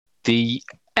The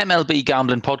MLB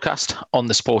Gambling Podcast on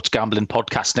the Sports Gambling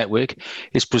Podcast Network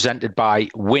is presented by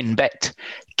WynnBET.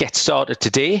 Get started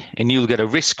today and you'll get a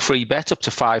risk-free bet up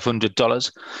to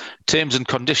 $500. Terms and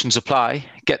conditions apply.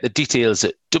 Get the details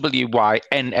at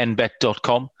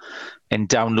wynnbet.com and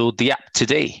download the app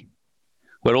today.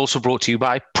 We're also brought to you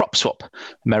by PropSwap,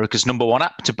 America's #1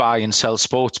 app to buy and sell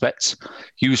sports bets.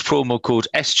 Use promo code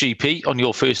SGP on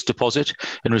your first deposit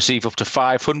and receive up to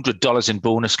 $500 in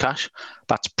bonus cash.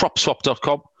 That's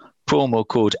PropSwap.com, promo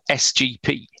code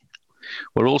SGP.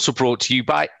 We're also brought to you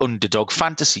by Underdog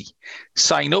Fantasy.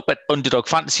 Sign up at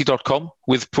underdogfantasy.com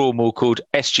with promo code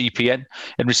SGPN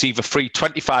and receive a free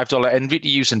 $25 entry to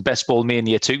use in Best Ball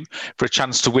Mania 2 for a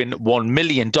chance to win $1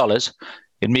 million.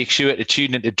 And make sure to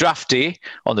tune into Draft Day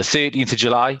on the 13th of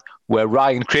July, where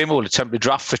Ryan Kramer will attempt to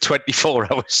draft for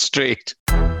 24 hours straight.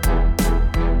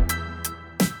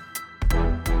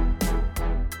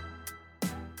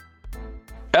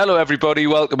 Hello, everybody.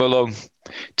 Welcome along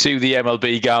to the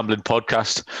MLB Gambling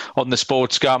Podcast on the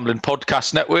Sports Gambling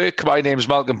Podcast Network. My name is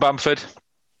Malcolm Bamford.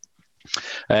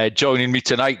 Joining me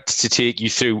tonight to take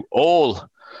you through all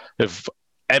of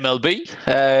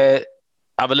MLB.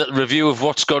 Have a little review of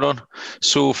what's gone on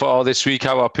so far this week,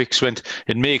 how our picks went,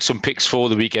 and make some picks for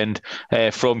the weekend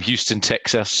from Houston,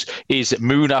 Texas, is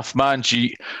Munaf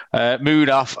Manji.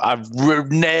 Munaf, I've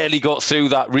nearly got through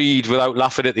that read without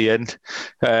laughing at the end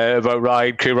about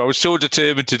Ryan Kramer. I was so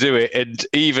determined to do it, and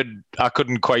even I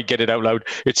couldn't quite get it out loud.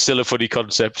 It's still a funny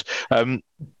concept.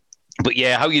 But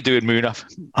yeah, how you doing, Munaf?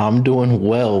 I'm doing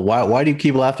well. Why do you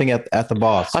keep laughing at the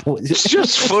boss? It's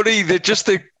just funny. The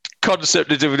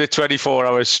concept of doing a 24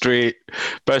 hours straight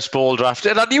best ball draft.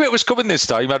 And I knew it was coming this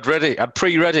time. I'd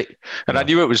pre-read it. And I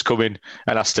knew it was coming,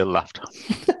 and I still laughed.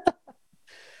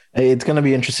 It's going to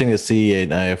be interesting to see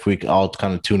it if we all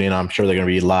kind of tune in. I'm sure they're going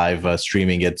to be live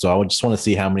streaming it. So I just want to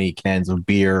see how many cans of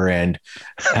beer and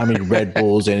how many Red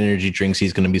Bulls and energy drinks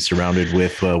he's going to be surrounded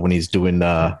with when he's doing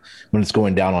when it's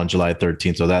going down on July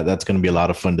 13th. So that's going to be a lot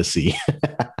of fun to see.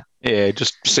 Yeah,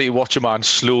 just watch a man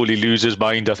slowly lose his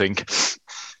mind, I think.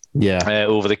 Yeah.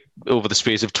 Over the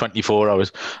space of 24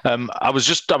 hours. I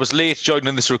was late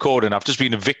joining this recording. I've just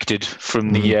been evicted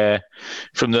from the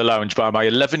lounge by my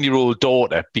 11-year-old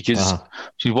daughter because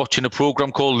she's watching a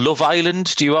program called Love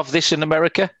Island. Do you have this in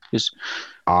America?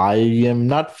 I am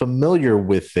not familiar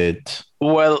with it.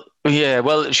 Well, yeah.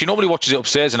 Well, she normally watches it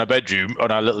upstairs in her bedroom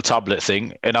on her little tablet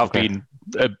thing, and I've been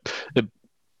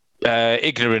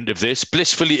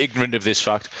blissfully ignorant of this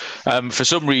fact. For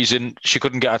some reason, she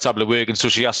couldn't get her tablet working, so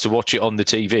she has to watch it on the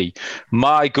TV.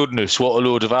 My goodness, what a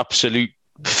load of absolute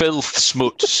filth,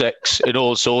 smut, sex, and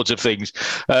all sorts of things.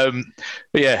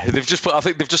 Yeah, I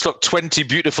think they've just got 20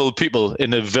 beautiful people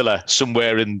in a villa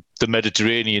somewhere in the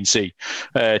Mediterranean Sea.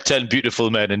 10 beautiful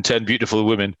men and 10 beautiful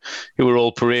women who are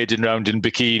all parading around in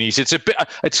bikinis.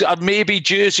 It's a maybe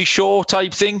Jersey Shore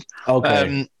type thing.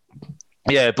 Okay.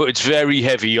 Yeah, but it's very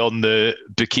heavy on the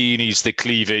bikinis, the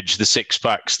cleavage, the six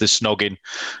packs, the snogging.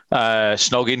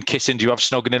 Snogging, kissing. Do you have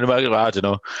snogging in America? I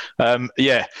don't know.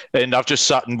 Yeah, and I've just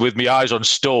sat with my eyes on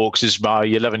Stokes as my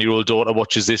 11-year-old daughter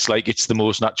watches this like it's the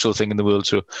most natural thing in the world.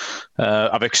 So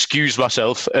I've excused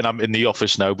myself and I'm in the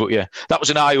office now. But yeah, that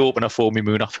was an eye-opener for me,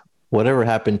 Munaf. Whatever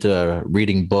happened to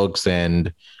reading books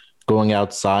and going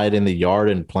outside in the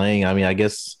yard and playing? I mean, I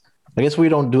guess we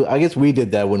don't do. I guess we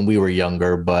did that when we were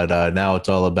younger, but now it's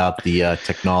all about the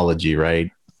technology, right?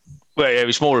 Well, yeah, it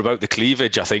was more about the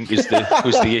cleavage, I think, was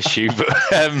the issue. But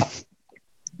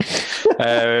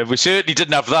we certainly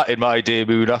didn't have that in my day,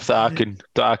 Munaf,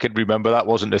 that I can remember. That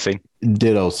wasn't a thing.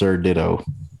 Ditto, sir. Ditto.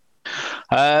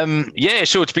 Yeah,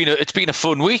 so it's been a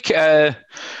fun week.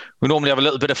 We normally have a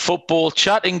little bit of football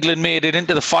chat. England made it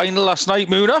into the final last night,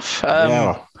 Munaf.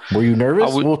 Yeah. Were you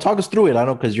nervous? Well, talk us through it. I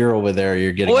know because you're over there,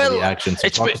 you're getting all the action. So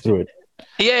talk us through it.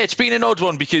 Yeah, it's been an odd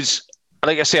one because,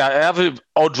 like I say, I have an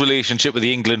odd relationship with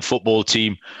the England football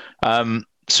team.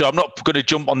 So I'm not going to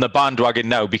jump on the bandwagon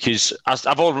now because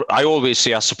I always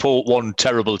say I support one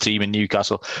terrible team in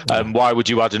Newcastle. Why would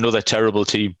you add another terrible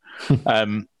team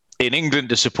in England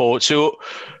to support? So,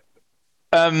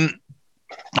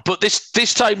 but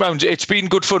this time round, it's been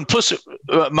good fun. Plus,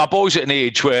 my boy's at an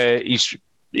age where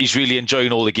he's really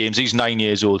enjoying all the games. He's 9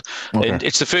 years old. Okay. And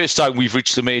it's the first time we've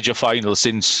reached the major final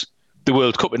since the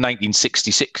World Cup in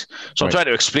 1966. So I'm trying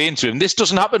to explain to him, this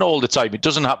doesn't happen all the time. It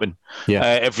doesn't happen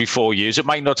every 4 years. It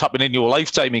might not happen in your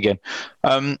lifetime again.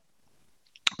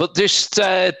 But this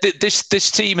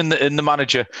team and the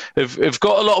manager have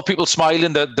got a lot of people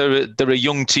smiling. That they're a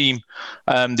young team.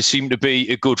 They seem to be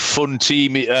a good fun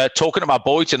team. Talking to my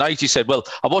boy tonight, he said, "Well,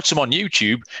 I watched them on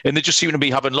YouTube, and they just seem to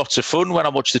be having lots of fun when I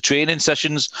watch the training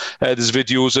sessions. There's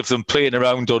videos of them playing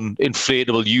around on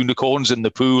inflatable unicorns in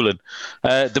the pool, and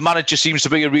the manager seems to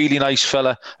be a really nice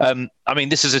fella. I mean,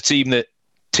 this is a team that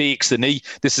takes the knee.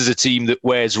 This is a team that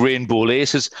wears rainbow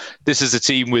laces. This is a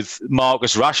team with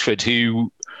Marcus Rashford,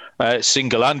 who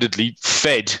single-handedly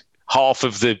fed half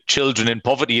of the children in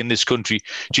poverty in this country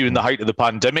during the height of the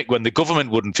pandemic when the government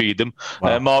wouldn't feed them.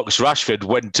 Wow. Marcus Rashford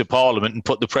went to Parliament and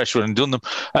put the pressure on and done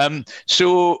them.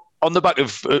 So on the back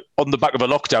of a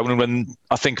lockdown, and when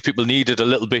I think people needed a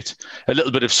little bit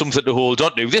of something to hold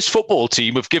on to, this football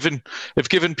team have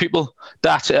given people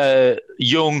that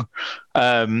young.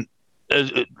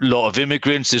 A lot of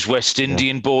immigrants. There's West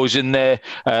Indian boys in there.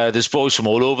 There's boys from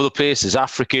all over the place. There's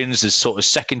Africans. There's sort of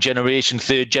second generation,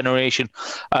 third generation.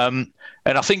 And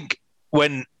I think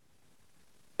when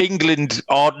England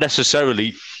aren't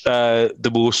necessarily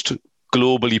the most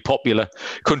globally popular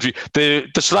country, the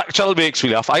Slack channel makes me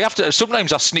laugh.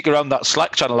 Sometimes I sneak around that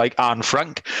Slack channel like Anne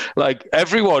Frank. Like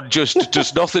everyone just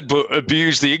does nothing but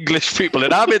abuse the English people,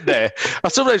 and I'm in there. I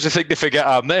sometimes think they forget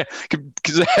I'm there.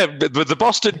 But the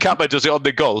Boston Kappa does it on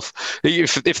the golf.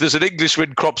 If there's an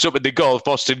Englishman crops up in the golf,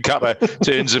 Boston Kappa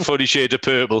turns a funny shade of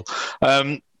purple.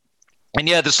 And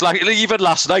yeah, the Slack. Even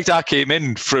last night, I came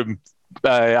in from.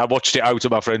 I watched it out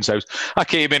at my friend's house. I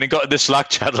came in and got in the Slack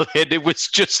channel, and it was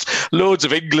just loads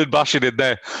of England bashing in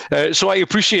there. So I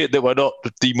appreciate that we're not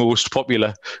the most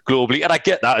popular globally, and I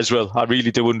get that as well. I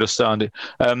really do understand it.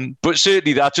 But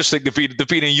certainly, I just think they've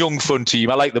been a young, fun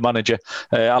team. I like the manager.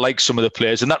 I like some of the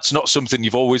players, and that's not something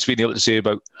you've always been able to say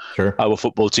about our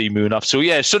football team, Munaf. So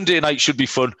yeah, Sunday night should be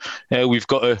fun. We've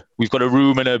got a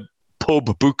room in a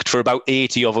pub booked for about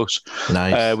 80 of us.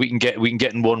 Nice. We can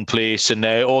get in one place, and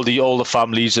all the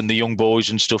families and the young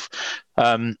boys and stuff.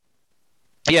 And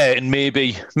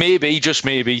maybe just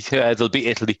maybe they'll beat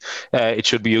Italy. It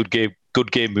should be a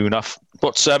good game, Munaf.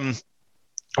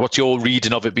 What's your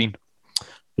reading of it been?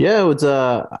 Yeah, it was.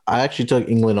 I actually took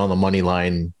England on the money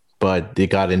line, but they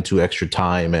got into extra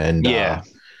time, and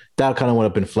that kind of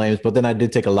went up in flames. But then I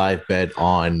did take a live bet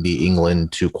on the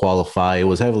England to qualify. It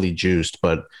was heavily juiced,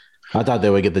 but I thought they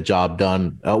would get the job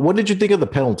done. What did you think of the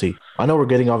penalty? I know we're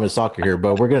getting off in soccer here,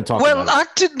 but we're going to talk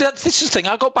about it. This is the thing.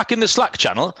 I got back in the Slack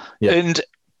channel, and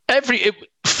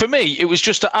for me, it was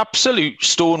just an absolute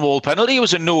stonewall penalty. It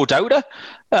was a no-doubter.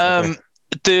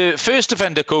 The first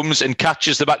defender comes and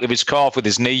catches the back of his calf with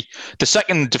his knee. The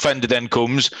second defender then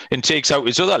comes and takes out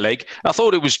his other leg. I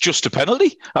thought it was just a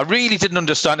penalty. I really didn't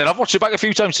understand it. I've watched it back a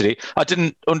few times today. I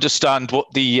didn't understand what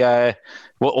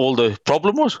all the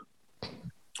problem was.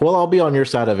 Well, I'll be on your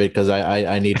side of it because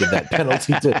I needed that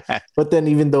penalty to. But then,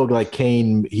 even though like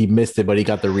Kane, he missed it, but he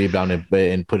got the rebound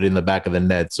and put it in the back of the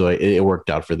net, so it worked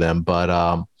out for them. But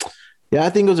yeah, I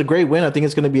think it was a great win. I think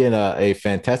it's going to be a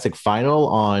fantastic final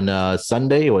on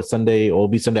Sunday. It'll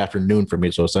be Sunday afternoon for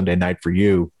me, so Sunday night for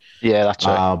you. Yeah, that's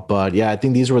right. But yeah, I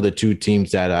think these were the two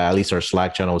teams that at least our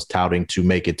Slack channel was touting to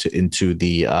make it into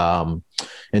the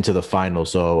final.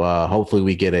 So hopefully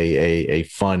we get a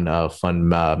fun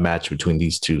match between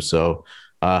these two. So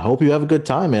hope you have a good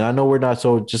time. And I know we're not,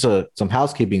 so just some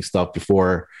housekeeping stuff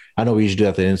before. I know we usually do that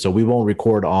at the end, so we won't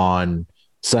record on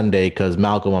Sunday because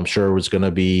Malcolm, I'm sure, was going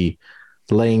to be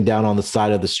laying down on the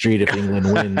side of the street if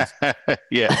England wins.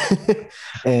 Yeah.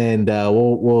 And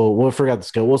we'll figure out the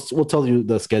schedule. We'll tell you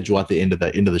the schedule at the end of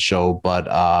the show. But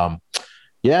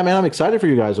yeah, man, I'm excited for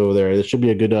you guys over there. This should be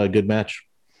a good match.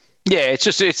 Yeah,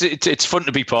 it's fun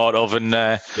to be part of, and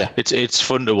it's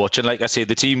fun to watch. And like I say,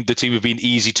 the team have been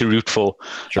easy to root for.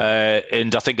 Sure.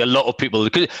 And I think a lot of people.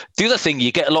 The other thing,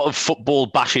 you get a lot of football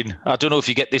bashing. I don't know if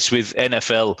you get this with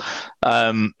NFL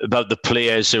about the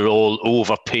players are all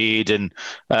overpaid and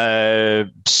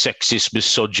sexist,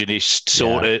 misogynist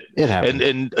sort of. It happens.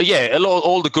 And yeah,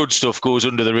 all the good stuff goes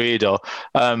under the radar.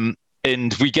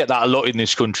 And we get that a lot in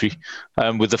this country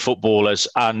with the footballers.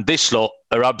 And this lot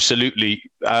are absolutely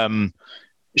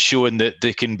showing that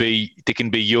they can be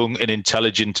young and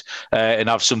intelligent and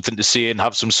have something to say and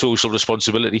have some social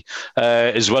responsibility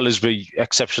as well as be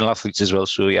exceptional athletes as well.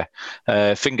 So yeah,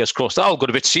 fingers crossed. Oh, got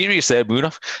a bit serious there,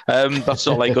 Munaf. That's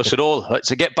not like us at all.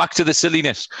 Let's get back to the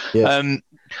silliness. Yeah.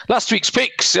 Last week's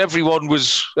picks, everyone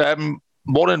was 1-1,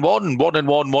 1-1,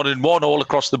 1-1 all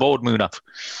across the board, Munaf.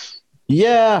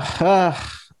 Yeah,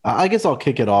 I guess I'll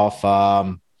kick it off.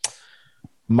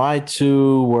 My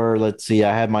two were, let's see,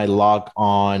 I had my lock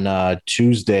on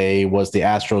Tuesday was the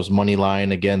Astros money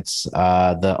line against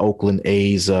the Oakland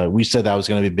A's. We said that was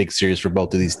going to be a big series for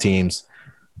both of these teams.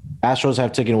 Astros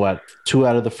have taken what, 2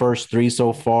 out of the first 3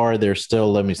 so far. They're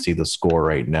still, let me see the score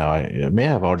right now. I may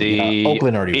have already,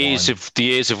 Oakland already won.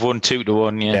 The A's have won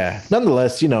 2-1. Yeah.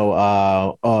 Nonetheless,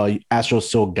 Astros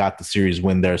still got the series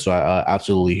win there, so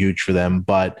absolutely huge for them.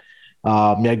 But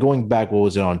going back, what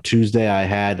was it on Tuesday? I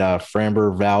had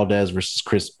Framber Valdez versus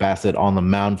Chris Bassett on the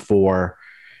mound for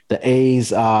the A's.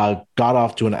 Got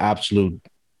off to an absolute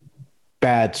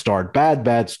bad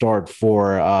start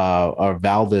for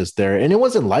Valdez there. And it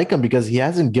wasn't like him because he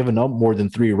hasn't given up more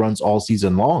than 3 runs all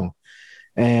season long.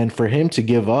 And for him to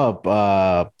give up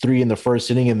 3 in the first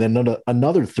inning and then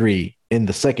another 3 in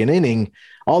the second inning,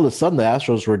 all of a sudden the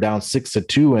Astros were down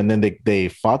 6-2, and then they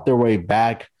fought their way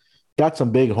back. Got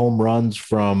some big home runs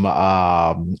from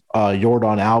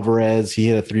Yordan Alvarez. He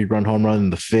hit a 3-run home run in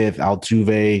the 5th.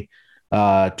 Altuve,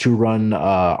 2-run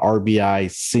RBI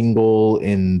single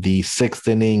in the 6th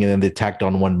inning, and then they tacked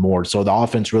on 1 more. So the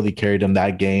offense really carried them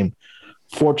that game.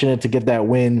 Fortunate to get that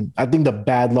win. I think the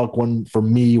bad luck one for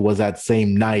me was that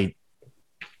same night.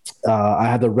 I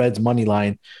had the Reds money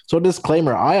line. So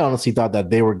disclaimer, I honestly thought that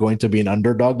they were going to be an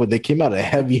underdog, but they came out a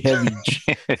heavy favorite.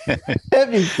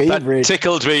 That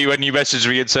tickled me when you messaged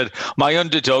me and said, my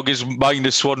underdog is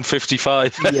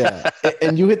 -155. Yeah.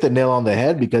 And you hit the nail on the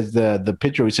head because the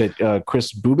pitcher, we said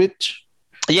Kris Bubic.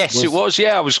 Yes, it was.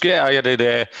 Yeah, I had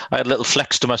a little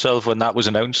flex to myself when that was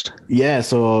announced. Yeah,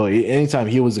 so anytime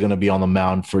he was going to be on the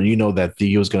mound that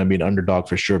he was going to be an underdog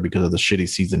for sure because of the shitty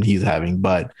season he's having.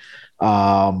 But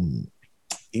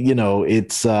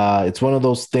it's one of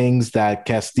those things that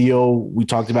Castillo, we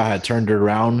talked about, had turned it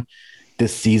around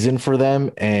this season for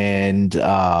them. And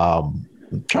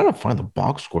I'm trying to find the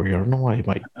box score here. I don't know why he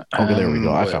might. Okay, there we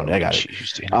go. I found it. I got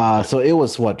it. So it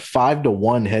was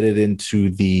 5-1 headed into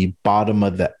the bottom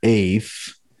of the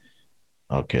 8th.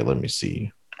 Okay, let me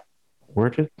see.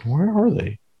 Where are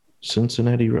they?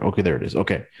 Cincinnati. Okay, there it is.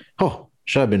 Okay. Oh,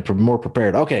 should have been more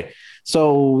prepared. Okay.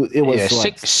 So it was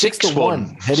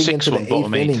 6-1 heading into the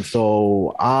 8th inning.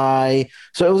 So it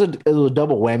was a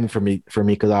double whammy for me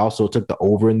because I also took the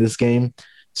over in this game.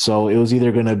 So it was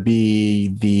either going to be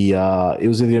a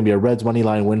Reds money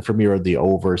line win for me or the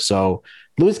over. So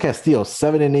Luis Castillo,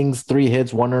 7 innings, 3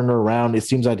 hits, 1 earned around. It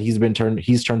seems like he's turned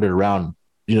it around,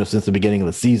 since the beginning of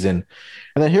the season.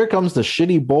 And then here comes the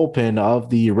shitty bullpen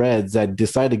of the Reds that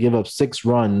decide to give up 6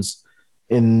 runs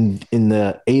in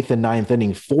the 8th and 9th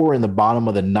inning, 4 in the bottom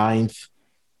of the 9th,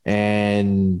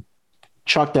 and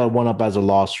chalk that one up as a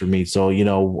loss for me. So,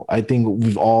 I think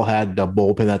we've all had the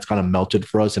bullpen that's kind of melted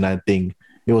for us, and I think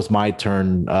it was my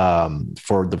turn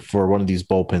for one of these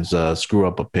bullpens screw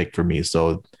up a pick for me.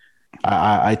 So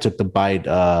I took the bite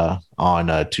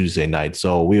on Tuesday night.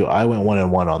 So I went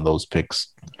 1-1 on those picks.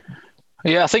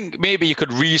 Yeah, I think maybe you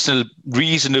could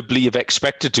reasonably have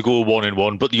expected to go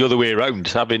 1-1, but the other way around,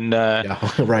 having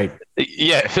right.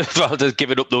 Yeah, Valdez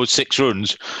giving up those 6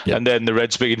 runs, and then the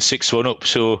Reds being 6-1 up.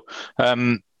 So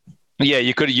yeah,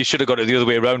 you should have got it the other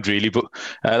way around, really. But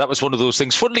that was one of those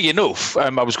things. Funnily enough,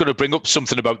 I was going to bring up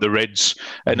something about the Reds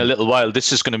in a little while.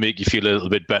 This is going to make you feel a little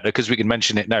bit better because we can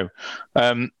mention it now.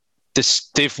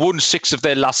 They've won 6 of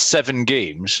their last 7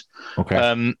 games.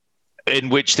 Okay. In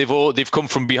which they've come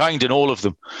from behind in all of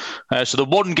them. So the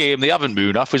one game they haven't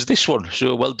moved off is this one.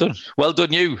 So well done,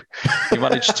 you. You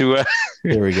managed to.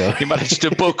 There we go. You managed to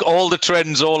book all the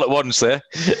trends all at once there.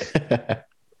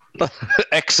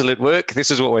 Excellent work.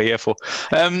 This is what we're here for.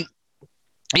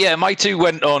 Yeah, my 2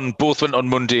 both went on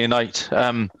Monday night.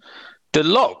 The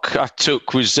lock I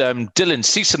took was Dylan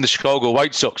Cease and the Chicago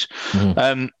White Sox.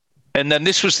 Mm-hmm. And then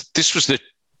this was the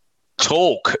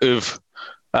talk of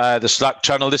the Slack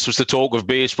channel. This was the talk of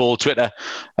baseball Twitter.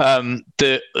 A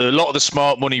lot of the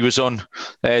smart money was on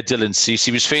Dylan Cease.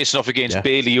 He was facing off against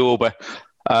Bailey Ober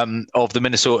of the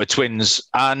Minnesota Twins,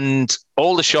 and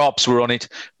all the sharps were on it,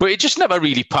 but it just never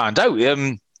really panned out.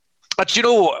 I get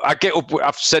up,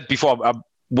 I've said before, I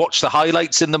watch the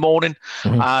highlights in the morning,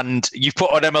 and you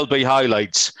put on MLB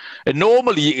highlights, and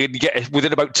normally you can get,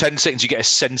 within about 10 seconds, you get a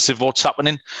sense of what's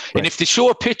happening. Right. And if they show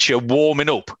a picture warming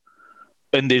up,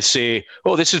 and they say,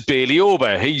 oh, this is Bailey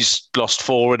Ober, he's lost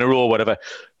 4 in a row, whatever.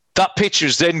 That picture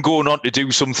is then going on to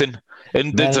do something.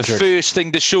 And the first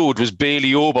thing they showed was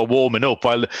Bailey Ober warming up.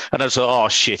 And I was like, oh,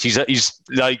 shit, he's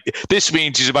like, this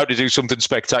means he's about to do something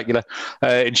spectacular.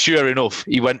 And sure enough,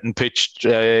 he went and pitched 5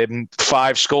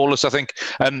 scoreless, I think.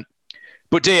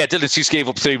 But yeah, Dylan Cease gave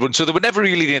up 3 runs. So they were never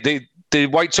really... The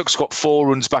White Sox got 4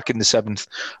 runs back in the 7th,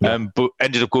 but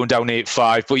ended up going down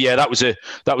 8-5. But yeah, that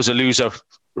was a loser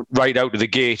right out of the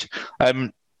gate.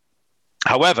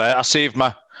 However, I saved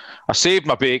my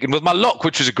bacon with my lock,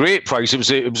 which was a great price. It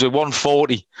was a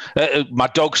 140. My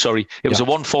dog, sorry, it was a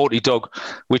 140 dog,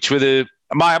 which were the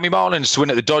Miami Marlins to win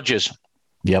at the Dodgers.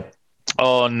 Yep.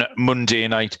 On Monday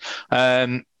night,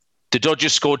 the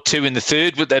Dodgers scored 2 in the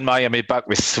third, but then Miami back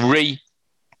with 3.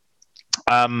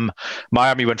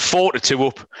 Miami went 4-2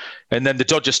 up, and then the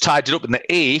Dodgers tied it up in the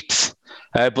 8th.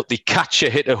 But the catcher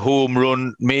hit a home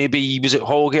run. Maybe was it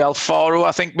Jorge Alfaro?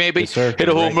 I think maybe yes, sir. Hit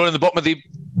a home run in the bottom of the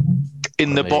the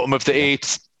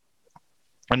 8th,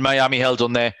 and Miami held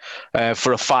on there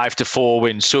for a 5-4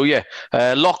 win. So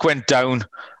Locke went down,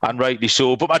 and rightly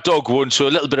so. But my dog won, so a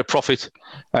little bit of profit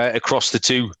across the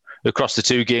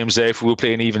two games there if we were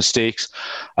playing even stakes.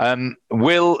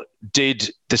 Will did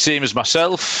the same as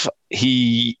myself.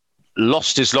 He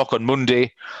lost his lock on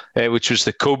Monday, which was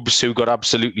the Cubs, who got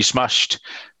absolutely smashed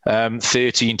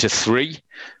 13-3.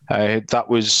 That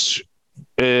was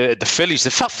the Phillies.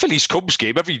 The Phillies Cubs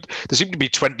game. There seemed to be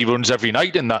 20 runs every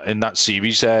night in that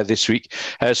series this week.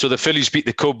 So the Phillies beat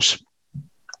the Cubs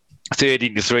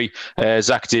 13-3.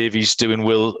 Zach Davies doing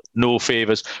Will no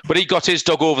favours, but he got his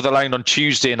dog over the line on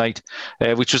Tuesday night,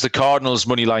 which was the Cardinals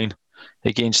money line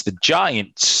against the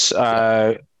Giants.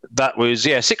 That was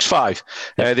 6-5.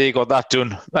 They got that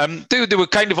done. They were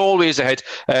kind of always ahead.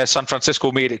 San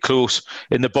Francisco made it close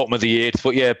in the bottom of the 8th,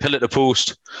 but pillar to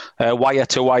post, wire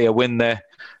to wire win there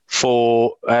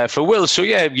for Will. So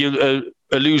you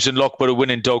a losing lock but a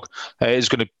winning dog is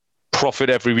going to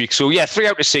profit every week. So 3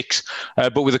 out of 6,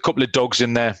 but with a couple of dogs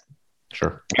in there.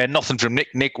 Sure. Nothing from Nick.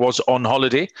 Nick was on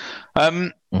holiday.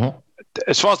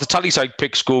 As far as the tally side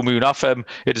picks go, Moonaf,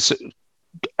 it is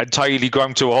entirely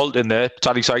ground to a halt in there.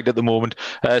 Tally side at the moment.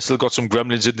 Still got some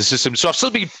gremlins in the system. So I've still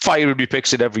been firing my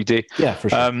picks in every day. Yeah, for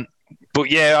sure. But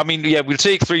we'll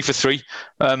take 3 for 3.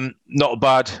 Not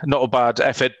a bad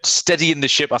effort. Steadying the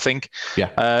ship, I think. Yeah.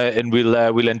 And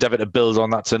we'll endeavour to build on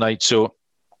that tonight. So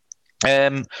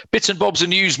bits and bobs of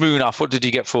news, Moonaf. What did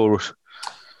you get for us?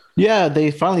 Yeah,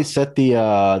 they finally set the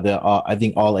I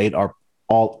think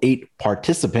all eight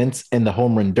participants in the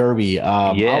home run derby.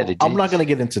 I'm not going to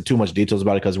get into too much details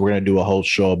about it because we're going to do a whole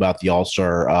show about the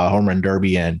All-Star home run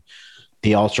derby and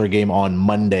the All-Star game on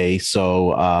Monday.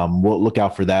 So we'll look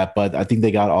out for that. But I think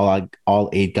they got all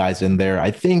 8 guys in there.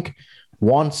 I think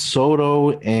Juan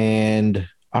Soto and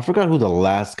I forgot who the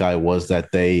last guy was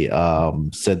that they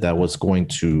said that was going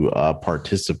to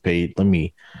participate. Let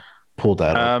me pull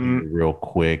that up real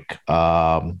quick.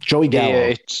 Joey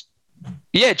Gallo.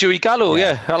 Joey Gallo.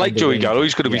 Yeah, I like Joey Gallo.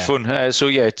 He's going to be fun.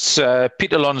 It's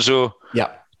Pete Alonso,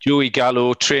 Joey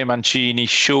Gallo, Trey Mancini,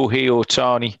 Shohei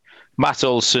Ohtani, Matt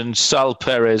Olson, Sal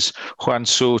Perez, Juan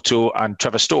Soto, and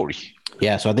Trevor Story.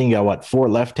 Yeah, so I think you got 4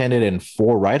 left-handed and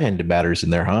 4 right-handed batters in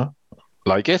there, huh?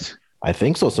 Like it? I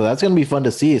think so. So that's going to be fun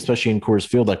to see, especially in Coors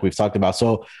Field, like we've talked about.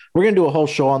 So we're going to do a whole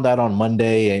show on that on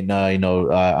Monday, and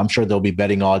I'm sure there'll be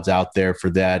betting odds out there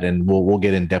for that, and we'll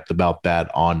get in depth about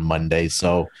that on Monday.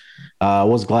 So I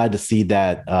was glad to see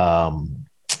that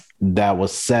that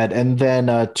was said. And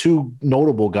then 2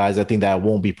 notable guys, I think that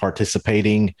won't be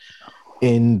participating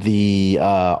in the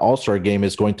All-Star game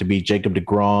is going to be Jacob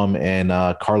deGrom and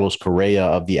Carlos Correa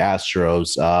of the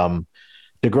Astros.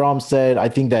 DeGrom said, I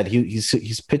think that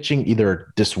he's pitching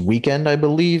either this weekend, I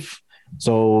believe.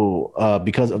 So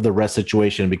because of the rest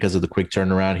situation, because of the quick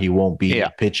turnaround, he won't be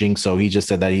pitching. So he just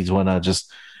said that he's going to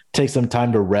just take some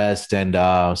time to rest and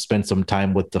spend some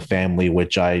time with the family,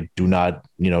 which I do not,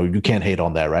 you can't hate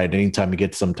on that, right? Anytime you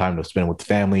get some time to spend with the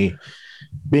family,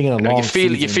 being in a long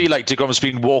season. You feel like DeGrom's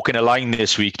been walking a line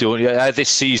this week, don't you? This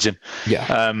season,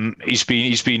 he's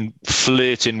been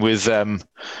flirting with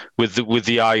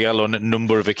the IL on a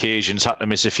number of occasions. Had to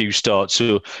miss a few starts.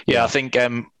 So I think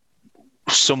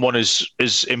someone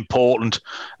as important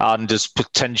and as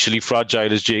potentially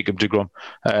fragile as Jacob deGrom,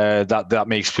 that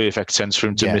makes perfect sense for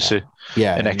him to miss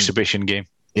an exhibition game.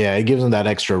 Yeah, it gives them that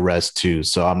extra rest too.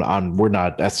 So we're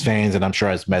not, as fans, and I'm sure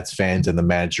as Mets fans and the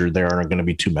manager there, aren't going to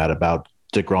be too mad about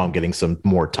deGrom getting some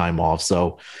more time off.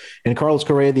 So, and Carlos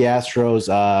Correa, the Astros,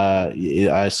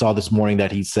 I saw this morning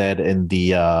that he said in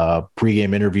the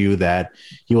pregame interview that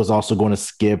he was also going to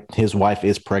skip. His wife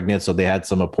is pregnant, so they had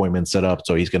some appointments set up.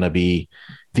 So he's going to be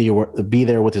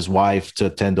there with his wife to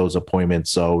attend those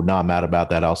appointments. So not mad about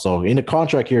that. Also, in the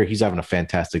contract here, he's having a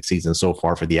fantastic season so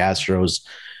far for the Astros.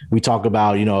 We talk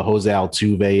about, Jose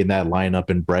Altuve in that lineup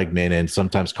and Bregman, and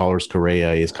sometimes Carlos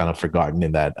Correa is kind of forgotten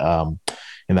in that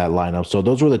lineup. So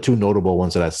those were the 2 notable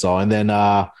ones that I saw. And then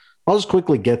I'll just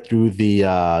quickly get through the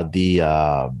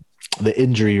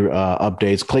injury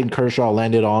updates. Clayton Kershaw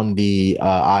landed on the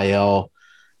IL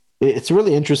It's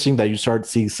really interesting that you start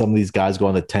seeing some of these guys go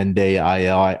on the 10-day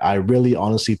IL. I really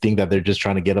honestly think that they're just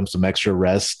trying to get them some extra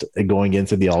rest going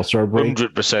into the All-Star break.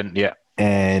 100%, yeah.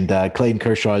 And Clayton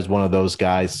Kershaw is one of those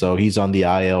guys, so he's on the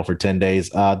IL for 10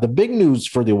 days. The big news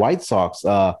for the White Sox,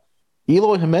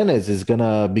 Eloy Jimenez is going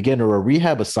to begin a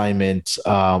rehab assignment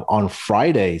on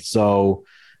Friday. So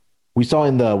we saw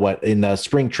in the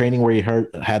spring training where he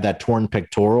had that torn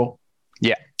pectoral.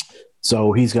 Yeah.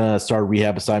 So he's going to start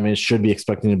rehab assignments. Should be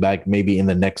expecting him back maybe in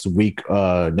the next week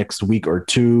or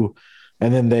two.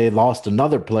 And then they lost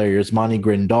another player, Yasmani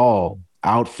Grandal,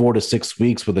 out 4 to 6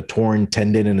 weeks with a torn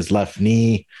tendon in his left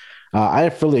knee. I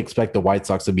fully expect the White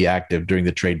Sox to be active during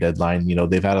the trade deadline. You know,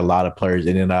 they've had a lot of players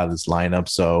in and out of this lineup,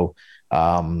 so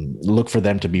look for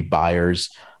them to be buyers.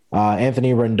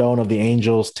 Anthony Rendon of the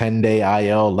Angels, 10-day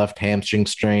IL, left hamstring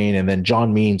strain. And then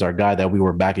John Means, our guy that we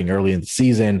were backing early in the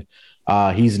season,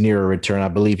 he's near a return. I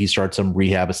believe he starts some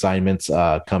rehab assignments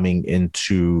coming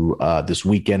into this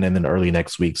weekend and then early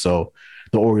next week. So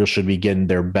the Orioles should be getting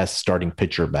their best starting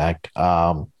pitcher back.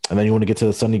 And then you want to get to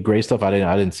the Sonny Gray stuff? I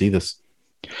didn't see this.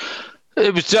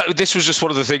 This was just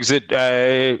one of the things that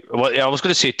I was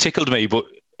going to say it tickled me, but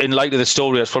in light of the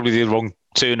story, that's probably the wrong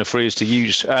turn of phrase to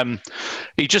use.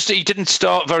 He didn't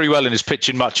start very well in his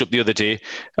pitching matchup the other day.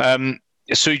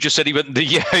 So he just said he went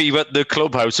to the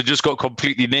clubhouse and just got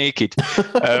completely naked.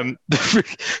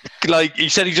 Like he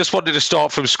said, he just wanted to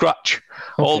start from scratch,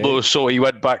 almost. So he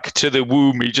went back to the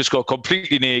womb. He just got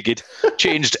completely naked,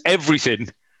 changed everything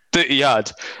that he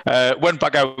had, went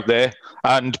back out there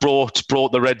and brought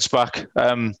the Reds back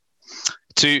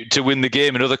to win the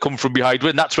game. Another come from behind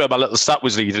win. That's where my little stat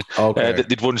was leading. That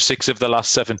they'd won 6 of the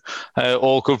last 7,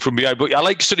 all come from behind. But I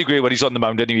like Sonny Gray when he's on the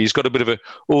mound anyway. He's got a bit of a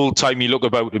old-timey look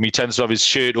about him. He tends to have his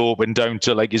shirt open down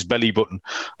to like his belly button.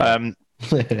 So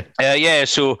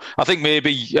I think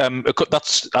maybe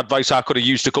that's advice I could have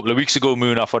used a couple of weeks ago,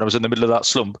 Munaf, when I was in the middle of that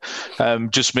slump.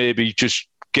 Just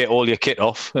get all your kit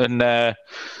off and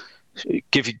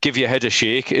give your head a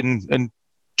shake and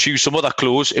choose some other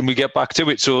clothes, and we get back to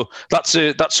it. So that's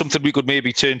something we could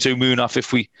maybe turn to, Munaf,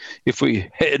 if we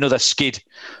hit another skid.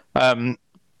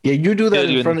 You do that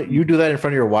in front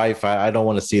of your wife. I don't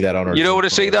want to see that on her. You don't want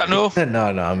to see that, no?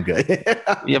 No, I'm good.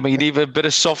 Yeah, but you need a bit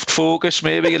of soft focus,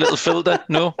 maybe a little filter.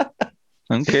 No.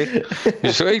 Okay,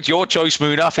 it's your choice,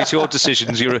 Munaf. It's your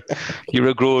decisions. You're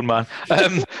a grown man.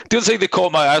 The other thing that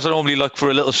caught my eyes, I normally look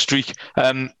for a little streak.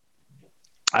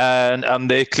 And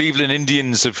the Cleveland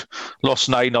Indians have lost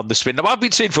 9 on the spin. Now, I've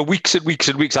been saying for weeks and weeks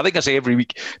and weeks, I think I say every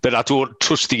week, that I don't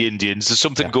trust the Indians. There's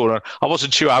something going on. I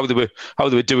wasn't sure how they were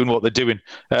doing what they're doing.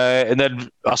 And then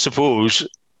I suppose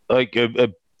like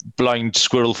a blind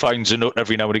squirrel finds a nut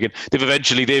every now and again.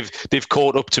 They've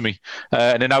caught up to me,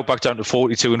 and they're now back down to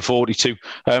 42 and 42.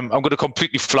 I'm going to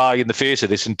completely fly in the face of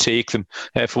this and take them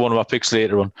for one of my picks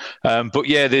later on. But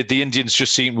yeah, the Indians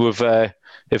just seem to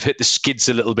have hit the skids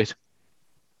a little bit.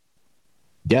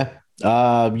 Yeah.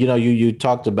 You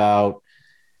talked about,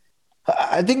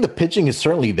 I think the pitching is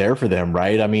certainly there for them,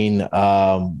 right? I mean,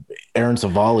 Aaron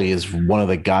Savali is one of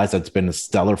the guys that's been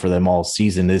stellar for them all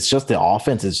season. It's just the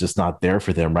offense is just not there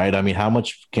for them, right? I mean, how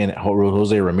much can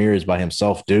Jose Ramirez by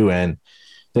himself do? And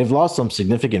they've lost some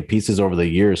significant pieces over the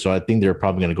years. So I think they're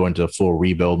probably going to go into a full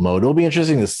rebuild mode. It'll be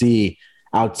interesting to see,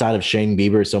 outside of Shane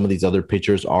Bieber, some of these other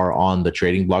pitchers are on the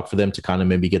trading block for them to kind of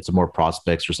maybe get some more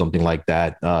prospects or something like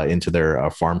that into their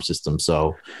farm system.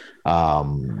 So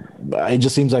it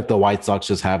just seems like the White Sox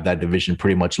just have that division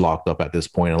pretty much locked up at this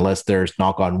point, unless there's,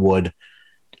 knock on wood,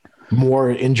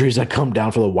 more injuries that come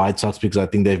down for the White Sox, because I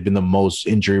think they've been the most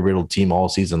injury-riddled team all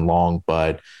season long.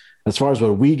 But as far as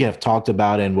what we have talked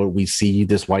about and what we see,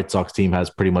 this White Sox team has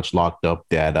pretty much locked up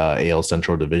that AL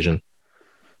Central division.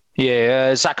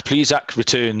 Yeah, Zach Plesac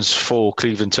returns for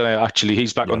Cleveland tonight. Actually,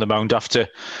 he's back on the mound after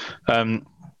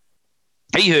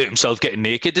he hurt himself getting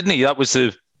naked, didn't he?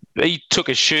 He took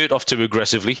his shirt off too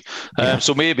aggressively.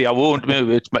 So maybe I won't.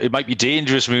 It might be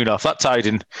dangerous, Munaf. That tied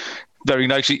in very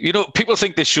nicely. You know, people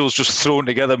think this show's just thrown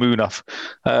together, Munaf.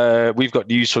 We've got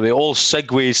news for you. It all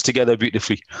segues together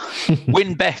beautifully.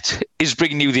 WinBet is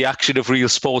bringing you the action of real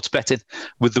sports betting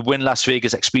with the Win Las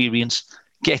Vegas experience.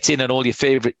 Get in on all your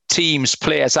favourite teams,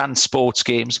 players and sports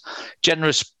games.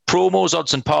 Generous promos,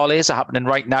 odds and parlays are happening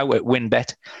right now at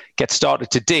WinBet. Get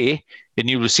started today and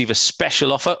you'll receive a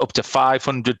special offer up to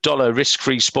 $500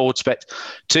 risk-free sports bet.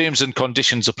 Terms and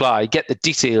conditions apply. Get the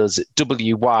details at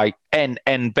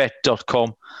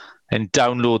wynnbet.com and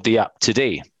download the app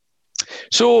today.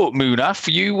 So,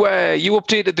 Munaf, you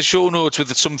updated the show notes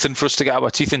with something for us to get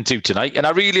our teeth into tonight, and I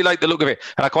really like the look of it,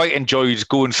 and I quite enjoyed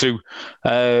going through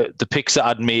the picks that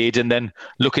I'd made and then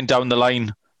looking down the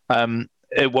line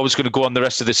what was going to go on the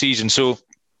rest of the season. So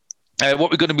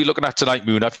what we're going to be looking at tonight,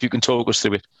 Moon, if you can talk us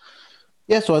through it.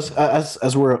 Yeah, so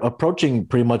as we're approaching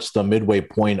pretty much the midway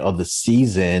point of the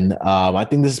season, I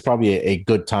think this is probably a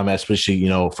good time, especially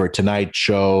for tonight's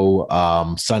show,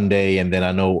 Sunday, and then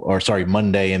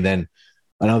Monday, and then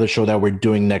another show that we're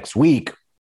doing next week.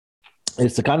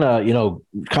 Is to kind of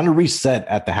reset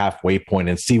at the halfway point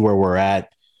and see where we're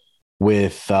at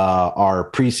with our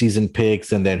preseason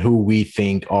picks, and then who we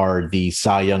think are the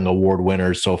Cy Young Award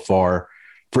winners so far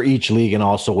for each league, and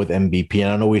also with MVP. And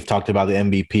I know we've talked about the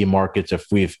MVP markets, if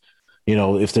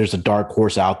there's a dark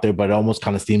horse out there, but it almost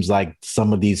kind of seems like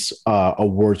some of these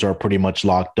awards are pretty much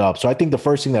locked up. So I think the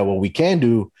first thing that what we can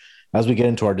do as we get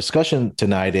into our discussion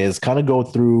tonight is kind of go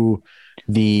through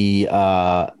the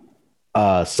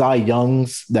Cy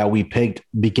Youngs that we picked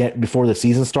before the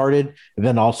season started, and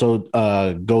then also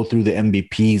go through the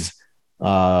MVPs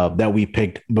that we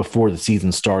picked before the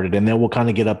season started. And then we'll kind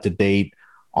of get up to date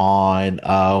on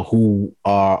who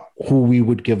we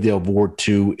would give the award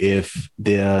to if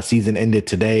the season ended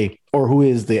today, or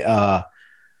who's the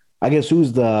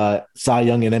Cy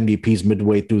Young and MVPs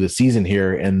midway through the season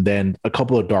here, and then a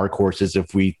couple of dark horses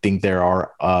if we think there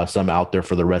are some out there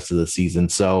for the rest of the season.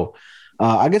 So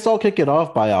I guess I'll kick it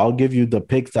off I'll give you the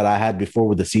picks that I had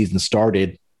before the season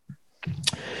started.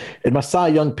 In my Cy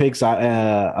Young picks,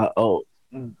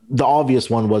 the obvious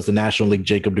one was the National League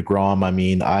Jacob deGrom. I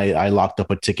mean, I locked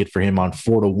up a ticket for him on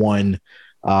 4-1.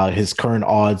 His current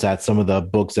odds at some of the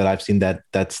books that I've seen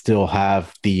that still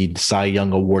have the Cy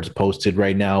Young awards posted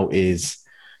right now is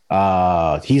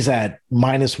he's at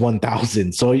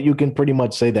 -1,000. So you can pretty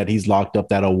much say that he's locked up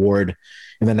that award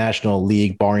in the National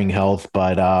League, barring health.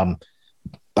 But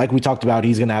like we talked about,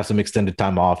 he's going to have some extended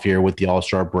time off here with the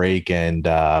All-Star break. And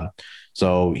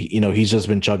so, he's just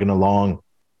been chugging along.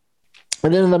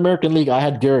 And then in the American League, I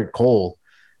had Gerrit Cole.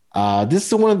 This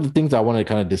is one of the things I want to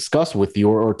kind of discuss with you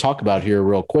or talk about here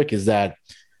real quick, is that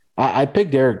I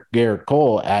picked Gerrit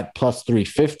Cole at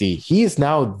 +350. He is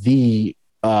now the,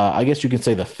 I guess you can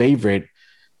say, the favorite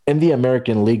in the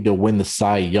American League to win the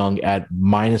Cy Young at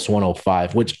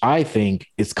 -105, which I think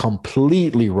is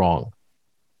completely wrong.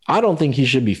 I don't think he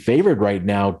should be favored right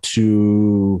now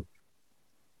to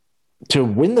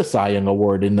win the Cy Young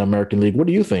award in the American League. What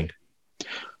do you think?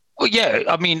 Well, yeah,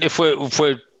 I mean, if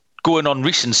we're going on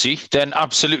recency, then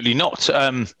absolutely not.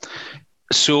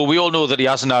 So we all know that he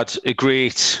hasn't had a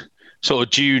great sort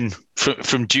of June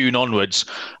from June onwards.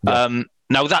 Yeah.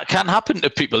 Now that can happen to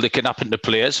people. It can happen to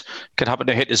players. It can happen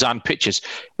to hitters and pitchers.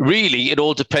 Really, it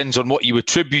all depends on what you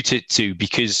attribute it to,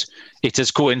 because it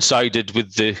has coincided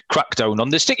with the crackdown on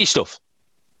the sticky stuff.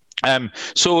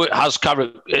 So has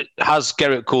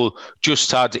Gerrit Cole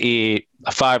just had a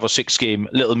 5 or 6 game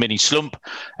little mini slump,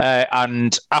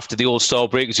 and after the All-Star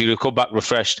break, is he going to come back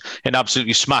refreshed and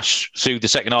absolutely smash through the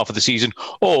second half of the season,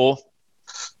 or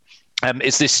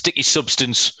is this sticky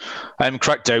substance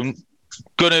crackdown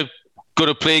going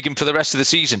to plague him for the rest of the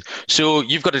season? So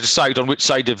you've got to decide on which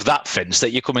side of that fence that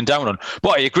you're coming down on.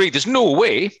 But I agree, there's no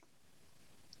way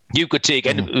you could take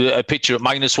a picture at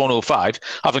 -105,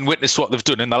 having witnessed what they've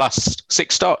done in the last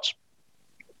 6 starts.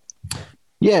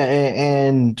 Yeah,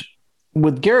 and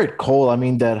with Gerrit Cole, I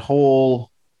mean, that whole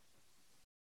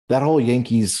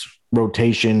Yankees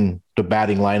rotation, the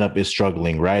batting lineup is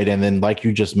struggling, right? And then, like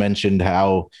you just mentioned,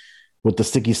 how with the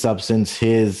sticky substance,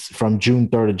 his from June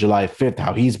 3rd to July 5th,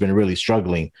 how he's been really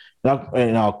struggling.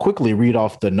 And I'll quickly read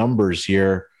off the numbers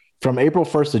here from April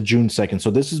 1st to June 2nd.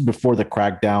 So this is before the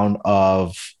crackdown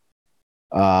of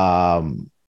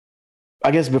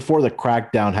I guess before the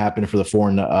crackdown happened for the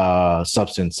foreign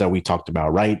substance that we talked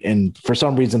about, right? And for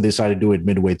some reason, they decided to do it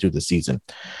midway through the season.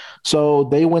 So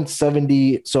they went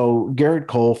 70. So Gerrit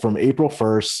Cole from April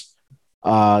 1st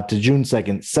to June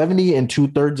 2nd, 70 and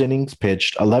 2/3 innings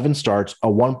pitched, 11 starts, a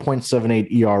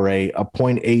 1.78 ERA, a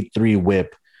 0.83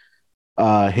 whip.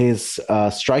 His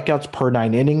strikeouts per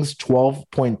 9 innings,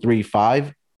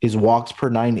 12.35. His walks per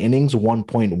 9 innings,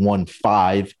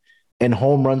 1.15. And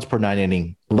home runs per 9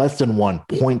 inning, less than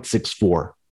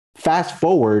 1.64. Fast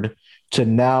forward to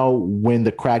now when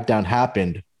the crackdown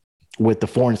happened with the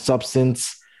foreign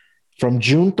substance, from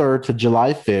June 3rd to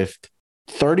July 5th,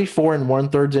 34 and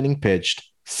 1/3 inning pitched,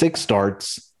 6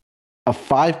 starts, a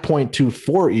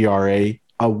 5.24 ERA,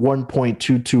 a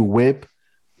 1.22 whip.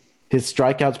 His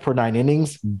strikeouts per 9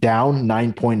 innings down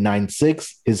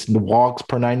 9.96. His walks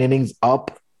per 9 innings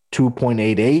up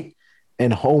 2.88,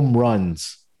 and home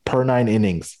runs per 9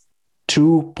 innings,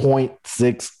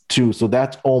 2.62. So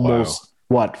that's almost,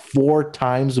 4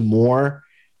 times more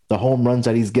the home runs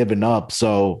that he's given up.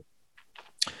 So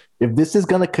if this is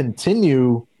going to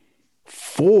continue,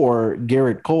 for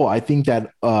Garrett Cole, I think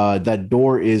that that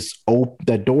door is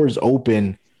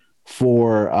open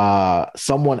for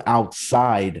someone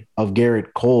outside of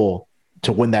Garrett Cole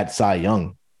to win that Cy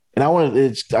Young. And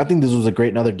I think this was a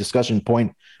great another discussion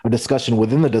point, a discussion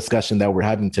within the discussion that we're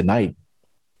having tonight.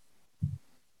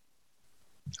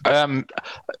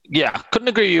 Yeah, couldn't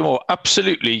agree with you more.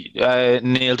 Absolutely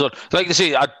nailed on. Like I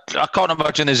say, I can't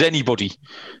imagine there's anybody,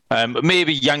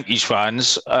 maybe Yankees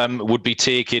fans, would be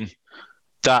taking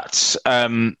that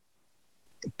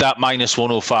that minus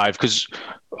 105, because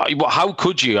how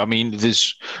could you? I mean,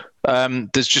 there's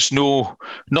just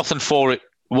nothing for it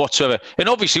whatsoever. And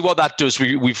obviously, what that does,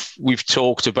 we've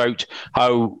talked about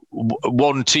how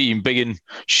one team being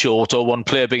short or one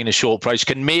player being a short price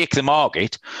can make the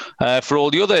market for all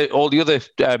the other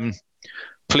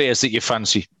players that you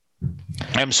fancy.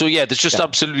 So yeah, there's just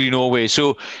absolutely no way.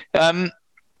 So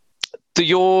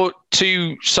your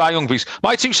two Cy Young picks,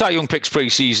 my two Cy Young picks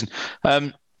pre-season.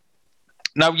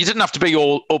 Now, you didn't have to be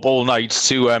up all night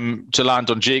to land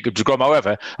on Jacob deGrom.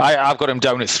 However, I've got him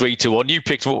down at 3-1. You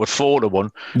picked him up at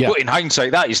 4-1. Yeah. But in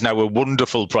hindsight, that is now a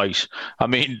wonderful price. I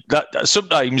mean, that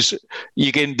sometimes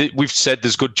we've said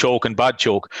there's good chalk and bad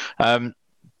chalk. And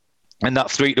that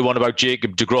 3-1 about